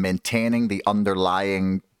of maintaining the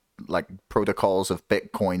underlying like protocols of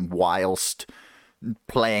Bitcoin whilst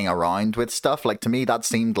playing around with stuff. Like, to me, that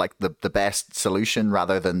seemed like the best solution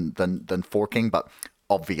rather than forking. But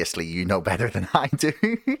obviously, you know better than I do.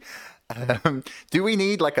 Do we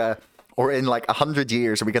need or in like 100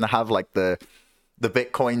 years, are we going to have like the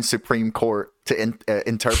Bitcoin Supreme Court to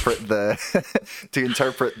interpret the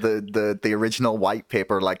original white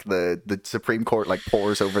paper, like the Supreme Court like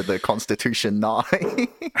pores over the Constitution now?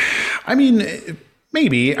 I mean,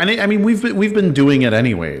 maybe. I mean, we've been doing it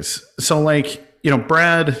anyways. So like,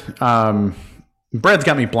 Brad's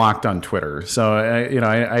got me blocked on Twitter. So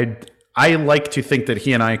I like to think that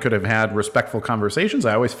he and I could have had respectful conversations.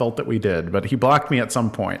 I always felt that we did, but he blocked me at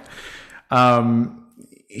some point.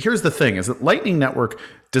 Here's the thing, is that Lightning Network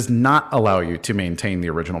does not allow you to maintain the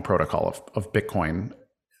original protocol of Bitcoin.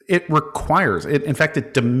 It requires it. In fact,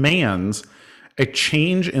 it demands a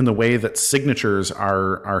change in the way that signatures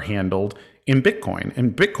are handled in Bitcoin.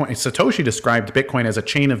 And Satoshi described Bitcoin as a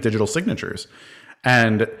chain of digital signatures.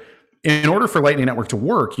 And in order for Lightning Network to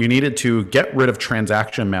work, you needed to get rid of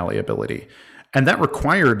transaction malleability. And that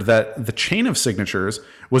required that the chain of signatures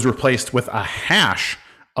was replaced with a hash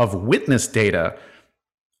of witness data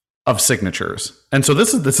of signatures. And so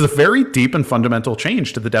this is a very deep and fundamental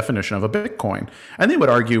change to the definition of a Bitcoin. And they would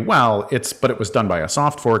argue, well, but it was done by a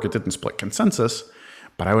soft fork, it didn't split consensus.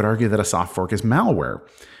 But I would argue that a soft fork is malware.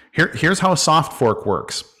 Here's how a soft fork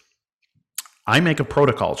works. I make a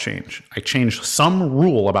protocol change. I change some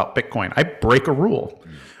rule about Bitcoin. I break a rule,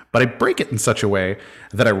 but I break it in such a way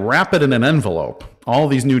that I wrap it in an envelope, all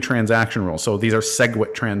these new transaction rules. So these are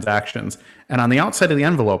SegWit transactions. And on the outside of the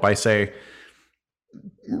envelope, I say,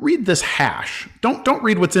 read this hash. Don't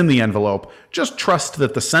read what's in the envelope. Just trust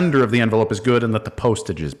that the sender of the envelope is good and that the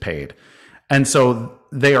postage is paid. And so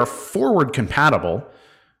they are forward compatible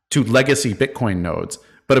to legacy Bitcoin nodes.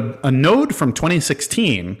 But a node from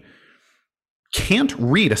 2016 can't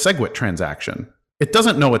read a SegWit transaction. It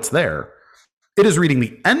doesn't know it's there. It is reading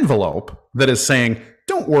the envelope that is saying,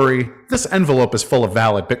 don't worry, this envelope is full of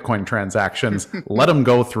valid Bitcoin transactions. Let them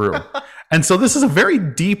go through. And so this is a very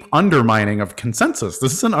deep undermining of consensus.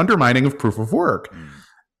 This is an undermining of proof of work.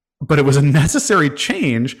 But it was a necessary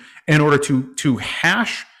change in order to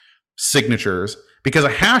hash signatures, because a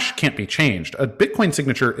hash can't be changed. A Bitcoin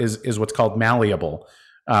signature is what's called malleable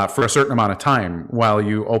for a certain amount of time while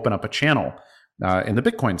you open up a channel in the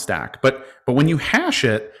Bitcoin stack. But when you hash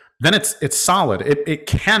it, then it's solid. It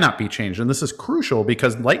cannot be changed. And this is crucial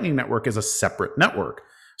because Lightning Network is a separate network.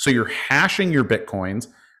 So you're hashing your Bitcoins,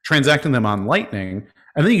 transacting them on Lightning,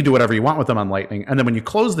 and then you can do whatever you want with them on Lightning. And then when you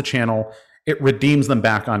close the channel, it redeems them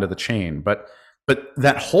back onto the chain. But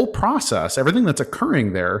that whole process, everything that's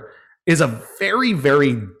occurring there, is a very,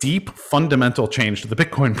 very deep fundamental change to the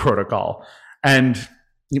Bitcoin protocol. And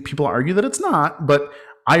people argue that it's not, but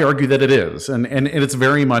I argue that it is. And it's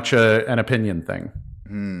very much an opinion thing.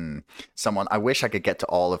 I wish I could get to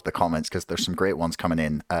all of the comments because there's some great ones coming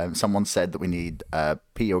in. Someone said that we need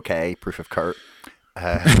POK, proof of Kurt.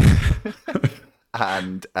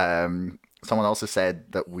 And someone also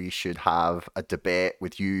said that we should have a debate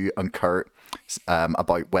with you and Kurt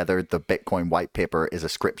about whether the Bitcoin white paper is a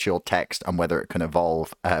scriptural text and whether it can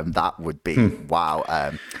evolve. That would be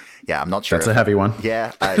wow. Yeah, I'm not sure. That's a heavy one.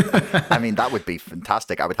 Yeah, I mean, that would be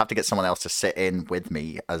fantastic. I would have to get someone else to sit in with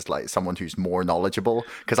me as like someone who's more knowledgeable,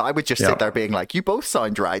 because I would just sit there being like, you both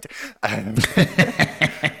sound right.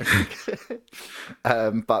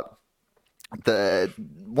 But the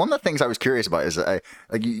one of the things I was curious about is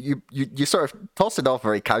you sort of tossed it off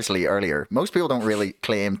very casually earlier. Most people don't really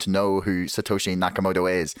claim to know who Satoshi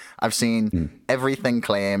Nakamoto is. I've seen everything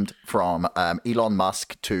claimed from Elon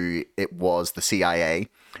Musk to it was the CIA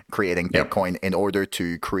creating Bitcoin in order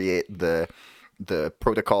to create the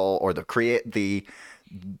protocol or create the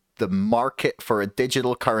market for a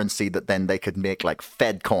digital currency that then they could make like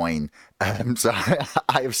FedCoin. So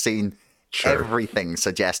I have seen everything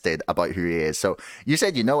suggested about who he is. So you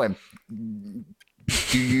said you know him.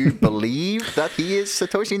 Do you believe that he is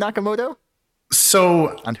Satoshi Nakamoto?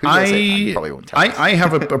 So and who is it? You probably won't tell us. I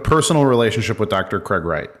have a personal relationship with Dr. Craig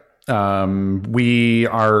Wright. We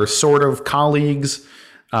are sort of colleagues.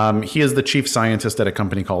 He is the chief scientist at a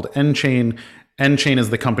company called nChain. nChain is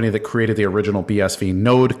the company that created the original BSV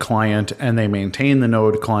Node client, and they maintain the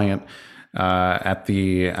Node client at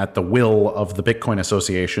the will of the Bitcoin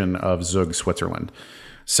Association of Zug, Switzerland.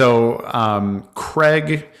 So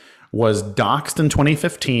Craig was doxxed in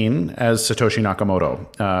 2015 as Satoshi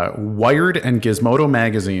Nakamoto. Wired and Gizmodo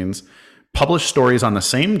magazines published stories on the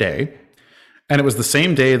same day, and it was the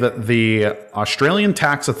same day that the Australian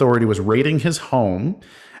Tax Authority was raiding his home,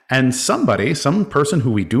 and some person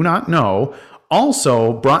who we do not know,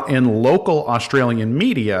 also brought in local Australian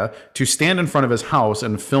media to stand in front of his house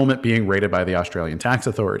and film it being raided by the Australian Tax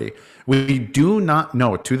Authority. We do not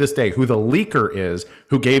know to this day who the leaker is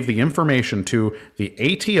who gave the information to the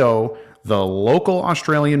ATO, the local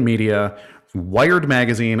Australian media, Wired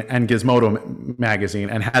magazine, and Gizmodo magazine,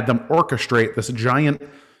 and had them orchestrate this giant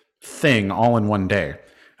thing all in one day.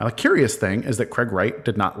 Now, the curious thing is that Craig Wright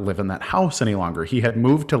did not live in that house any longer. He had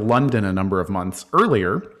moved to London a number of months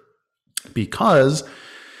earlier, because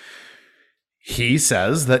he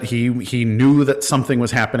says that he knew that something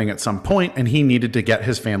was happening at some point and he needed to get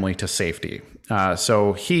his family to safety.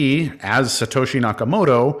 So he, as Satoshi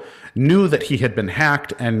Nakamoto, knew that he had been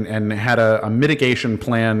hacked and had a mitigation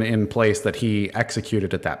plan in place that he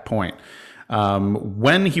executed at that point.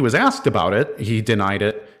 When he was asked about it, he denied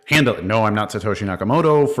it, handled it. No, I'm not Satoshi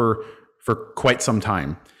Nakamoto for quite some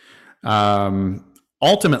time.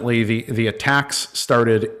 Ultimately, the attacks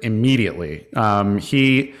started immediately.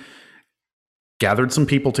 He gathered some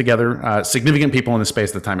people together, significant people in the space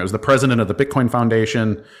at the time. It was the president of the Bitcoin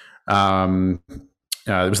Foundation. It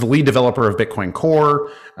was the lead developer of Bitcoin Core.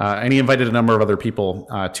 And he invited a number of other people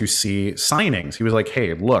to see signings. He was like,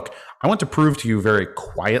 hey, look, I want to prove to you very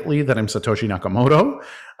quietly that I'm Satoshi Nakamoto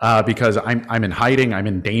because I'm in hiding. I'm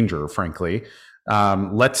in danger, frankly.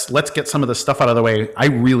 Let's get some of this stuff out of the way. I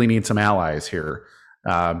really need some allies here.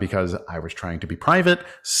 Because I was trying to be private.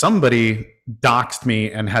 Somebody doxed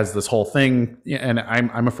me and has this whole thing, and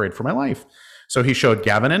I'm afraid for my life. So he showed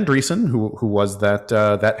Gavin Andreessen, who was that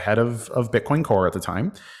head of Bitcoin Core at the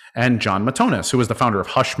time, and John Matonis, who was the founder of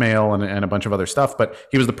Hushmail and a bunch of other stuff, but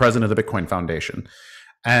he was the president of the Bitcoin Foundation.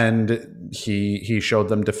 And he showed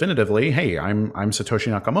them definitively, hey, I'm Satoshi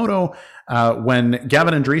Nakamoto. When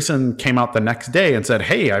Gavin Andreessen came out the next day and said,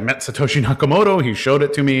 hey, I met Satoshi Nakamoto, he showed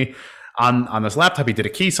it to me on this laptop, he did a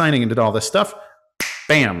key signing and did all this stuff.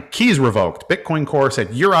 Bam, keys revoked. Bitcoin Core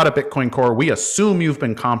said, you're out of Bitcoin Core. We assume you've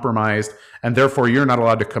been compromised, and therefore you're not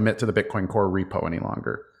allowed to commit to the Bitcoin Core repo any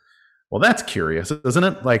longer. Well, that's curious, isn't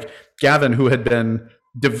it? Like Gavin, who had been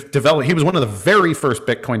developed, he was one of the very first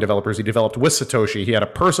Bitcoin developers. He developed with Satoshi. He had a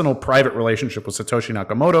personal private relationship with Satoshi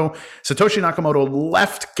Nakamoto. Satoshi Nakamoto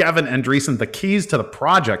left Gavin Andreessen the keys to the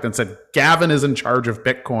project and said, Gavin is in charge of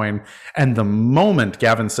Bitcoin. And the moment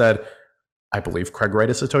Gavin said, I believe Craig Wright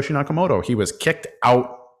is Satoshi Nakamoto, he was kicked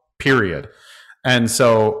out, period. And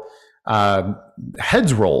so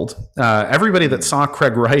heads rolled. Everybody that saw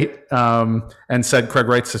Craig Wright and said Craig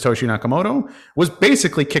Wright's Satoshi Nakamoto was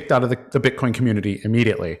basically kicked out of the Bitcoin community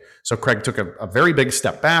immediately. So Craig took a very big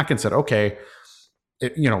step back and said, okay,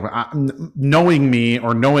 knowing me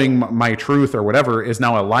or knowing my truth or whatever is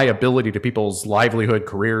now a liability to people's livelihood,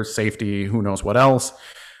 careers, safety, who knows what else.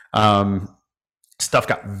 Stuff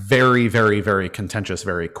got very, very, very contentious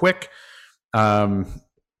very quick.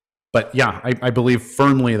 But yeah, I believe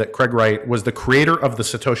firmly that Craig Wright was the creator of the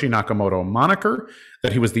Satoshi Nakamoto moniker,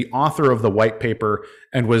 that he was the author of the white paper,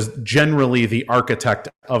 and was generally the architect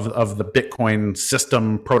of the Bitcoin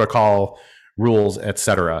system, protocol, rules,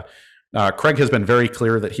 etc. Craig has been very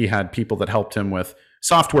clear that he had people that helped him with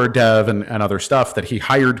software dev and other stuff, that he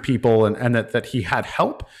hired people and that he had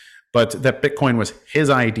help, but that Bitcoin was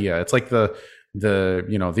his idea. It's like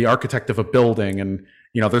the architect of a building, and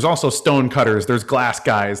there's also stone cutters, there's glass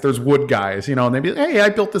guys, there's wood guys, and they'd be like, hey, I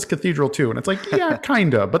built this cathedral too. And it's like, yeah,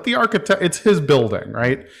 kinda, but the architect, it's his building,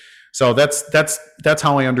 right? So that's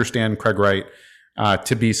how I understand Craig Wright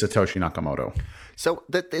to be Satoshi Nakamoto. So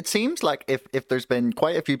it seems like if there's been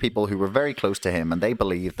quite a few people who were very close to him and they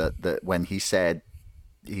believe that when he said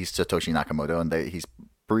he's Satoshi Nakamoto and he's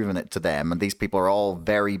proven it to them, and these people are all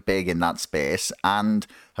very big in that space and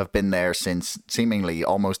have been there since seemingly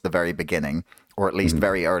almost the very beginning, or at least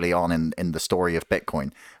very early on in the story of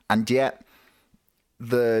Bitcoin. And yet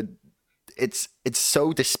it's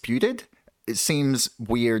so disputed. it seems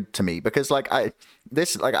weird to me because I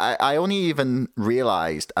only even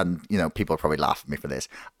realized, and people probably laugh at me for this,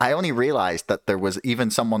 I only realized that there was even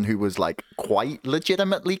someone who was like quite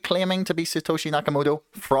legitimately claiming to be Satoshi Nakamoto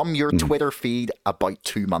from your Twitter feed about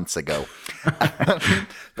 2 months ago.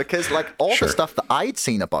 Because like all the stuff that I'd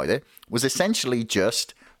seen about it was essentially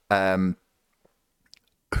just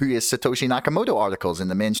who is Satoshi Nakamoto articles in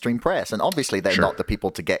the mainstream press. And obviously they're not the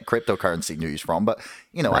people to get cryptocurrency news from, but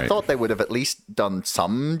I thought they would have at least done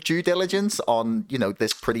some due diligence on,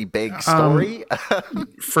 this pretty big story.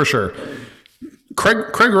 For sure.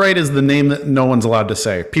 Craig Wright is the name that no one's allowed to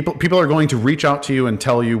say. People are going to reach out to you and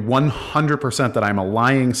tell you 100% that I'm a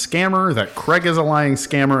lying scammer, that Craig is a lying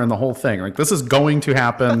scammer, and the whole thing. Like, this is going to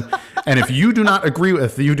happen. And if you do not agree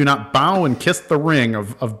with, you do not bow and kiss the ring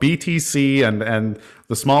of BTC and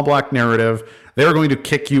the small block narrative, they're going to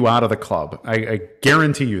kick you out of the club. I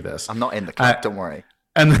guarantee you this. I'm not in the club, don't worry.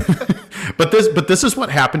 And but this is what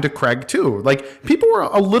happened to Craig too. Like, people were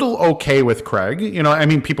a little okay with Craig.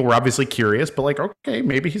 People were obviously curious, but like, okay,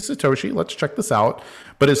 maybe he's Satoshi. Let's check this out.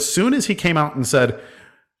 But as soon as he came out and said,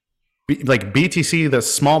 like, BTC, the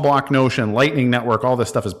small block notion, Lightning Network, all this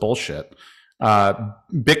stuff is bullshit.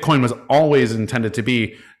 Bitcoin was always intended to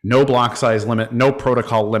be no block size limit, no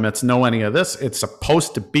protocol limits, no any of this. It's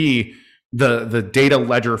supposed to be the data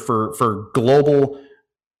ledger for global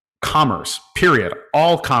commerce, period.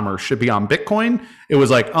 All commerce should be on Bitcoin. It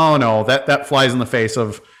was like, oh no, that flies in the face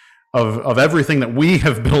of everything that we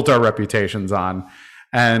have built our reputations on.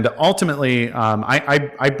 And ultimately,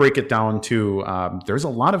 I break it down to there's a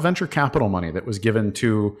lot of venture capital money that was given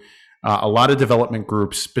to a lot of development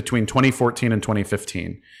groups between 2014 and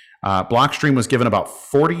 2015. Blockstream was given about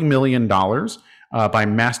 $40 million by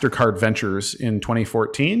MasterCard Ventures in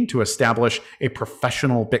 2014 to establish a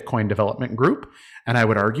professional Bitcoin development group. And I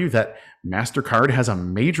would argue that MasterCard has a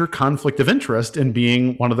major conflict of interest in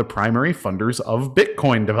being one of the primary funders of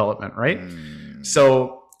Bitcoin development, right?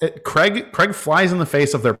 So Craig flies in the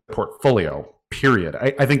face of their portfolio, period.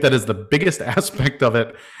 I think that is the biggest aspect of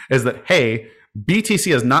it, is that, hey,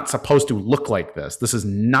 BTC is not supposed to look like this. This is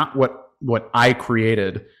not what I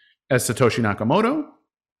created as Satoshi Nakamoto.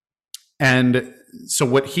 And so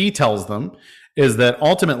what he tells them is that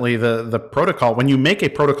ultimately the protocol, when you make a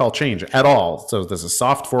protocol change at all, so there's a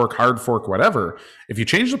soft fork, hard fork, whatever, if you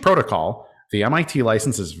change the protocol, the MIT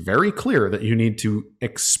license is very clear that you need to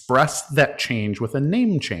express that change with a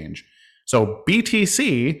name change. So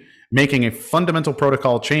BTC making a fundamental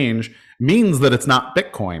protocol change means that it's not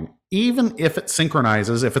Bitcoin, even if it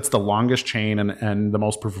synchronizes, if it's the longest chain and the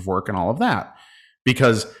most proof of work and all of that,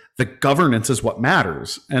 because the governance is what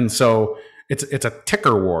matters. And so it's a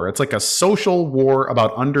ticker war. It's like a social war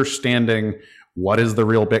about understanding what is the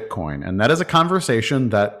real Bitcoin. And that is a conversation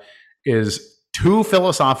that is too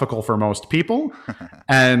philosophical for most people.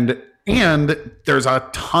 and there's a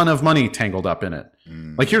ton of money tangled up in it.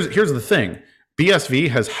 Like, here's the thing. BSV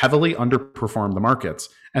has heavily underperformed the markets.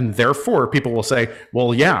 And therefore, people will say,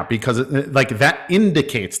 well, yeah, because that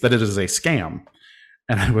indicates that it is a scam.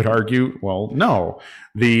 And I would argue, well, no,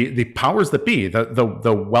 the powers that be,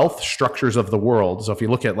 the wealth structures of the world. So if you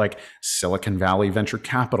look at like Silicon Valley venture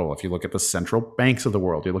capital, if you look at the central banks of the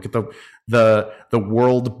world, you look at the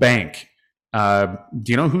World Bank. Do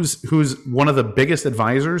you know who's one of the biggest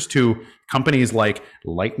advisors to companies like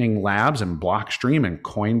Lightning Labs and Blockstream and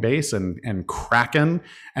Coinbase and Kraken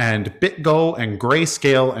and BitGo and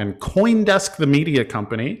Grayscale and CoinDesk, the media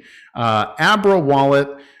company, Abra Wallet,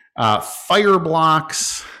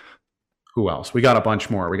 Fireblocks. Who else? We got a bunch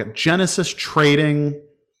more. We got Genesis Trading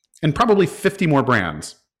and probably 50 more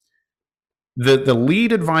brands. The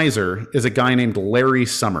lead advisor is a guy named Larry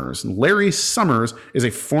Summers. Larry Summers is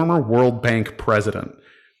a former World Bank president.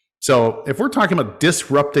 So if we're talking about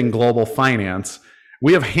disrupting global finance,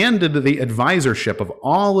 we have handed the advisorship of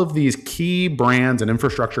all of these key brands and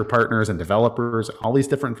infrastructure partners and developers, all these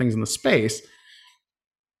different things in the space,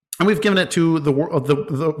 and we've given it to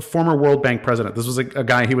the former World Bank president. This was a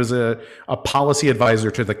guy, he was a policy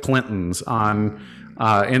advisor to the Clintons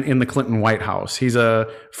in the Clinton White House. He's a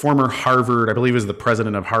former Harvard, I believe is the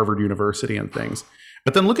president of Harvard University and things.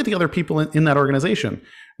 But then look at the other people in that organization.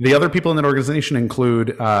 The other people in that organization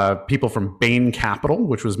include people from Bain Capital,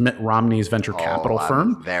 which was Mitt Romney's venture capital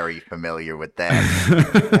firm. I'm very familiar with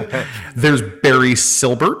that. There's Barry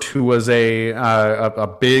Silbert, who was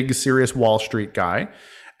a big, serious Wall Street guy.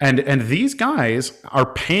 And these guys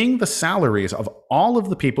are paying the salaries of all of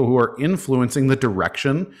the people who are influencing the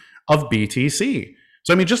direction of BTC.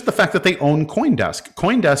 So, I mean, just the fact that they own CoinDesk.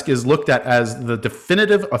 CoinDesk is looked at as the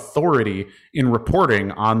definitive authority in reporting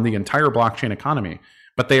on the entire blockchain economy.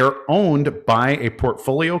 but they are owned by a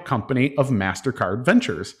portfolio company of MasterCard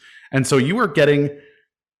Ventures. And so you are getting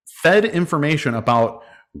fed information about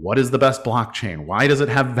what is the best blockchain? Why does it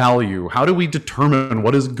have value? How do we determine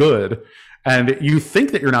what is good? And you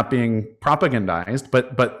think that you're not being propagandized,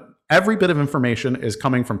 but every bit of information is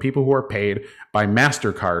coming from people who are paid by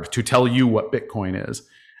MasterCard to tell you what Bitcoin is.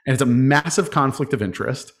 And it's a massive conflict of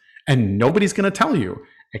interest, and nobody's going to tell you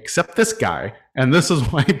except this guy. And this is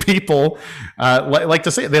why people like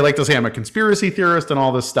to say I'm a conspiracy theorist and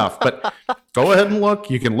all this stuff. But go ahead and look.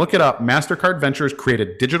 You can look it up. MasterCard Ventures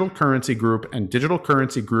created Digital Currency Group, and Digital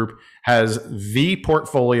Currency Group has the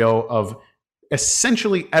portfolio of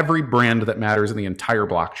essentially every brand that matters in the entire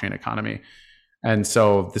blockchain economy. And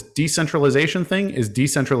so this decentralization thing is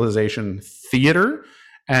decentralization theater.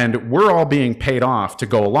 And we're all being paid off to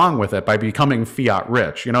go along with it by becoming fiat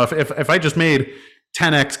rich. You know, if I just made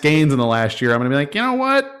 10x gains in the last year, I'm going to be like, you know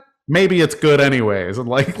what? Maybe it's good anyways. And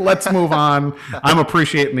like, let's move on. I'm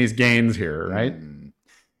appreciating these gains here, right?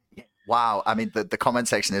 Wow, I mean, the comment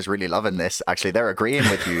section is really loving this. Actually, they're agreeing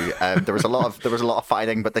with you. There was a lot of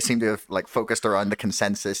fighting, but they seem to have like focused around the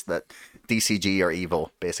consensus that DCG are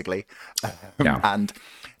evil, basically. And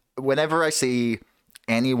whenever I see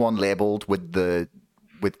anyone labeled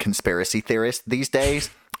with conspiracy theorists these days,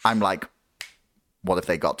 I'm like, what have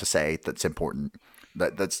they got to say that's important?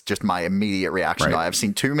 That's just my immediate reaction. Right. I've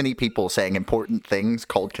seen too many people saying important things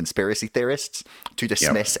called conspiracy theorists to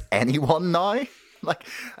dismiss anyone now. Like,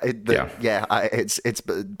 it's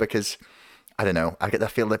because I don't know. I get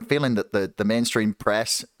that feeling that the mainstream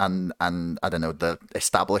press and I don't know, the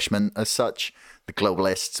establishment as such, the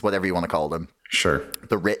globalists, whatever you want to call them, sure,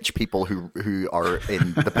 the rich people who are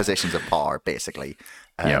in the positions of power, basically.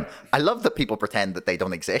 I love that people pretend that they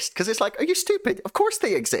don't exist, because it's like, are you stupid? Of course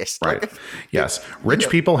they exist. Right. Like, yes. Rich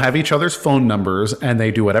people have each other's phone numbers and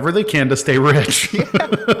they do whatever they can to stay rich.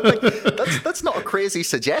 That's not a crazy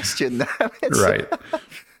suggestion. Right.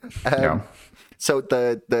 So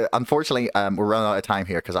the unfortunately, we're running out of time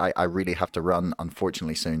here because I really have to run,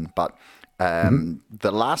 unfortunately, soon. But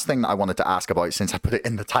the last thing that I wanted to ask about, since I put it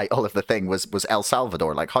in the title of the thing, was El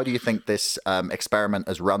Salvador. Like, how do you think this experiment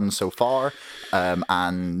has run so far?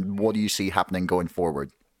 And what do you see happening going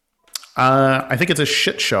forward? I think it's a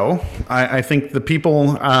shit show. I think the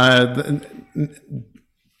people...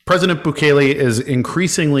 President Bukele is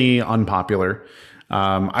increasingly unpopular.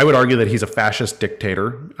 I would argue that he's a fascist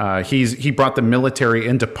dictator. He brought the military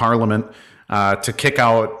into parliament to kick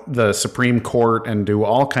out the Supreme Court and do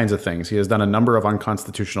all kinds of things. He has done a number of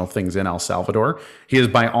unconstitutional things in El Salvador. He is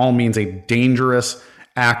by all means a dangerous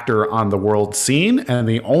actor on the world scene, and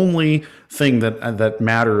the only thing that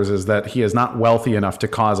matters is that he is not wealthy enough to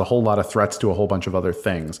cause a whole lot of threats to a whole bunch of other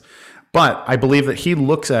things. But I believe that he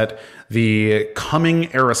looks at the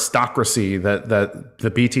coming aristocracy that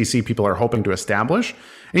the BTC people are hoping to establish.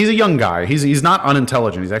 And he's a young guy. He's not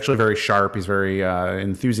unintelligent. He's actually very sharp. He's very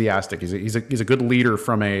enthusiastic. He's a good leader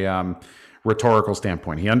from a rhetorical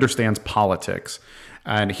standpoint. He understands politics.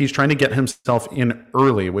 And he's trying to get himself in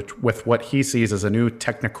early with what he sees as a new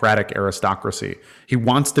technocratic aristocracy. He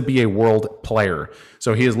wants to be a world player.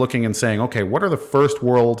 So he is looking and saying, okay, what are the first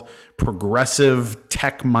world progressive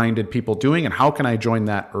tech-minded people doing, and how can I join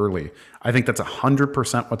that early? I think that's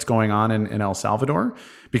 100% what's going on in El Salvador,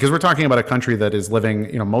 because we're talking about a country that is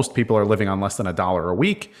living, most people are living on less than $1 a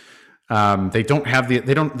week. They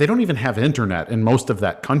don't even have internet in most of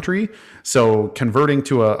that country. So converting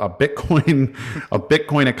to a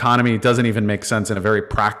Bitcoin economy doesn't even make sense in a very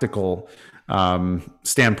practical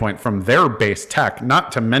standpoint from their base tech,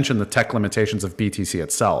 not to mention the tech limitations of BTC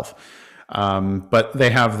itself. But they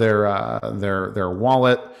have their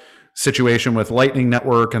wallet situation with Lightning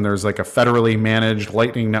Network, and there's like a federally managed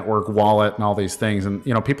Lightning Network wallet and all these things. And,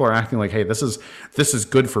 people are acting like, hey, this is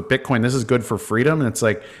good for Bitcoin. This is good for freedom. And it's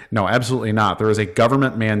like, no, absolutely not. There is a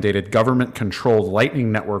government mandated, government controlled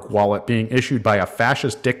Lightning Network wallet being issued by a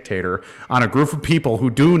fascist dictator on a group of people who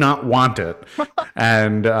do not want it.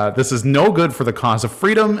 And this is no good for the cause of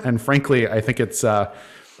freedom. And frankly, I think it's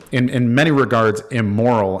in many regards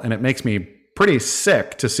immoral. And it makes me pretty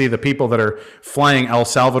sick to see the people that are flying El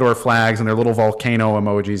Salvador flags and their little volcano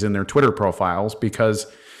emojis in their Twitter profiles, because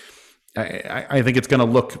I think it's going to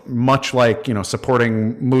look much like,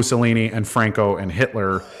 supporting Mussolini and Franco and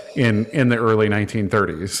Hitler in the early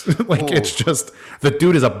 1930s. Like, it's just, the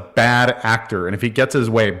dude is a bad actor. And if he gets his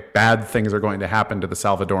way, bad things are going to happen to the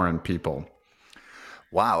Salvadoran people.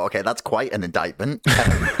 Wow. Okay. That's quite an indictment.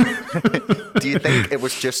 Do you think it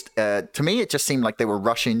was just, to me, it just seemed like they were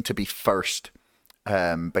rushing to be first,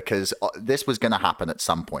 because this was going to happen at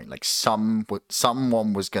some point. Like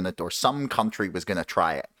someone was going to, or some country was going to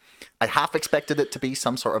try it. I half expected it to be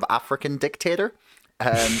some sort of African dictator.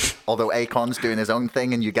 Although Akon's doing his own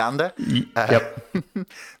thing in Uganda. Yep.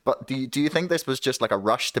 But do you think this was just like a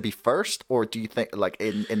rush to be first, or do you think like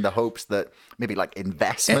in the hopes that maybe like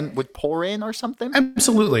investment would pour in or something?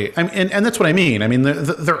 Absolutely. And that's what I mean. I mean,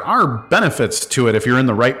 there are benefits to it if you're in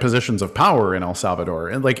the right positions of power in El Salvador.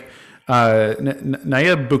 And like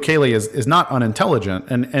Nayib Bukele is not unintelligent,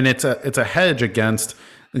 and it's a hedge against,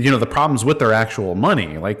 you know, the problems with their actual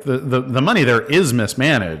money. Like the money there is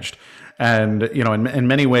mismanaged. And, you know, in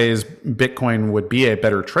many ways, Bitcoin would be a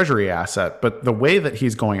better treasury asset. But the way that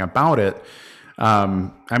he's going about it,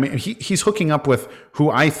 I mean, he's hooking up with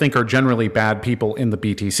who I think are generally bad people in the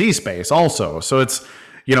BTC space also. So it's,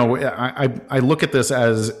 you know, I look at this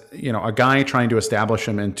as, you know, a guy trying to establish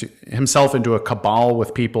himself into a cabal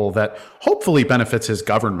with people that hopefully benefits his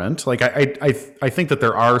government. Like, I think that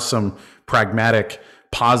there are some pragmatic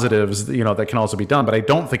positives, you know, that can also be done, but I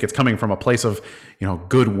don't think it's coming from a place of, you know,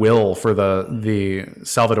 goodwill for the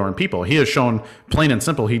Salvadoran people. He has shown plain and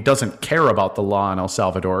simple he doesn't care about the law in El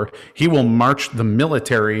Salvador. He will march the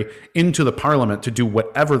military into the parliament to do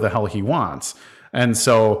whatever the hell he wants. And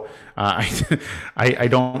so I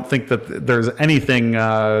don't think that there's anything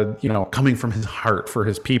you know, coming from his heart for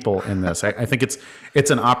his people in this. I think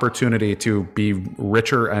it's an opportunity to be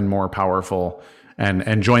richer and more powerful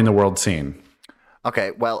and join the world scene.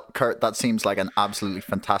 Okay, well, Kurt, that seems like an absolutely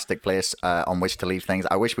fantastic place on which to leave things.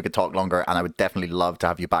 I wish we could talk longer, and I would definitely love to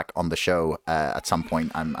have you back on the show at some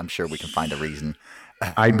point. I'm sure we can find a reason.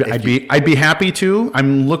 I'd be happy to.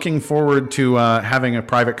 I'm looking forward to having a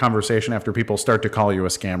private conversation after people start to call you a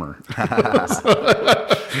scammer.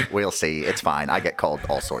 We'll see. It's fine. I get called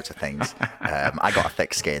all sorts of things. I got a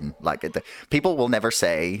thick skin. Like people will never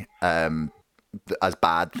say as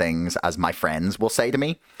bad things as my friends will say to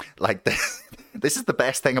me. Like this is the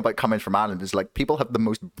best thing about coming from Ireland, is like people have the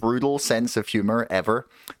most brutal sense of humor ever.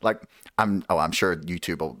 Like I'm sure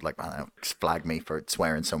YouTube will like, I don't know, flag me for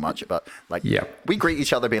swearing so much, but like, yeah, we greet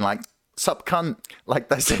each other being like, "Sup, cunt." Like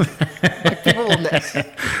that's like, people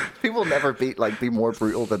will never be more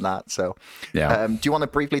brutal than that. So yeah. Do you want to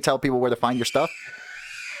briefly tell people where to find your stuff?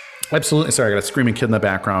 Absolutely. Sorry, I got a screaming kid in the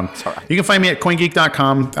background. Sorry. You can find me at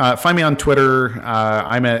coingeek.com. Find me on Twitter.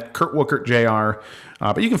 I'm at Kurt Wookert Jr.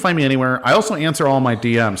 But you can find me anywhere. I also answer all my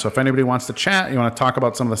DMs. So if anybody wants to chat, you want to talk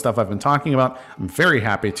about some of the stuff I've been talking about, I'm very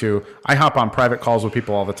happy to. I hop on private calls with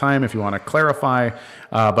people all the time if you want to clarify.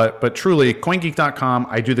 But truly, coingeek.com.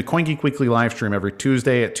 I do the CoinGeek Weekly live stream every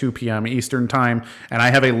Tuesday at 2 p.m. Eastern time. And I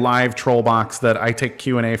have a live troll box that I take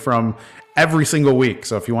Q&A from every single week.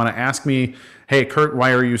 So if you want to ask me, "Hey, Kurt,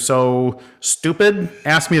 why are you so stupid?"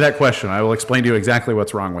 ask me that question. I will explain to you exactly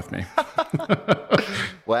what's wrong with me.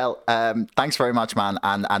 Well, thanks very much, man.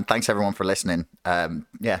 And thanks, everyone, for listening.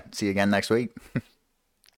 Yeah, see you again next week.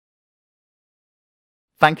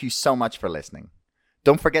 Thank you so much for listening.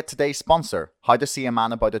 Don't forget today's sponsor, How to See a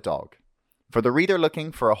Man About a Dog. For the reader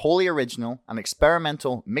looking for a wholly original and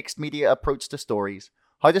experimental mixed media approach to stories,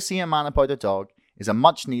 How to See a Man About a Dog is a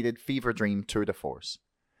much-needed fever dream tour de force.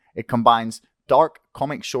 It combines dark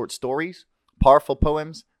comic short stories, powerful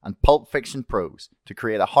poems, and pulp fiction prose to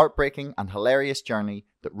create a heartbreaking and hilarious journey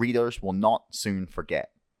that readers will not soon forget.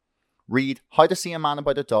 Read How to See a Man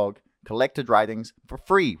About a Dog, collected writings, for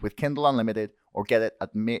free with Kindle Unlimited, or get it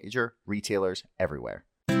at major retailers everywhere.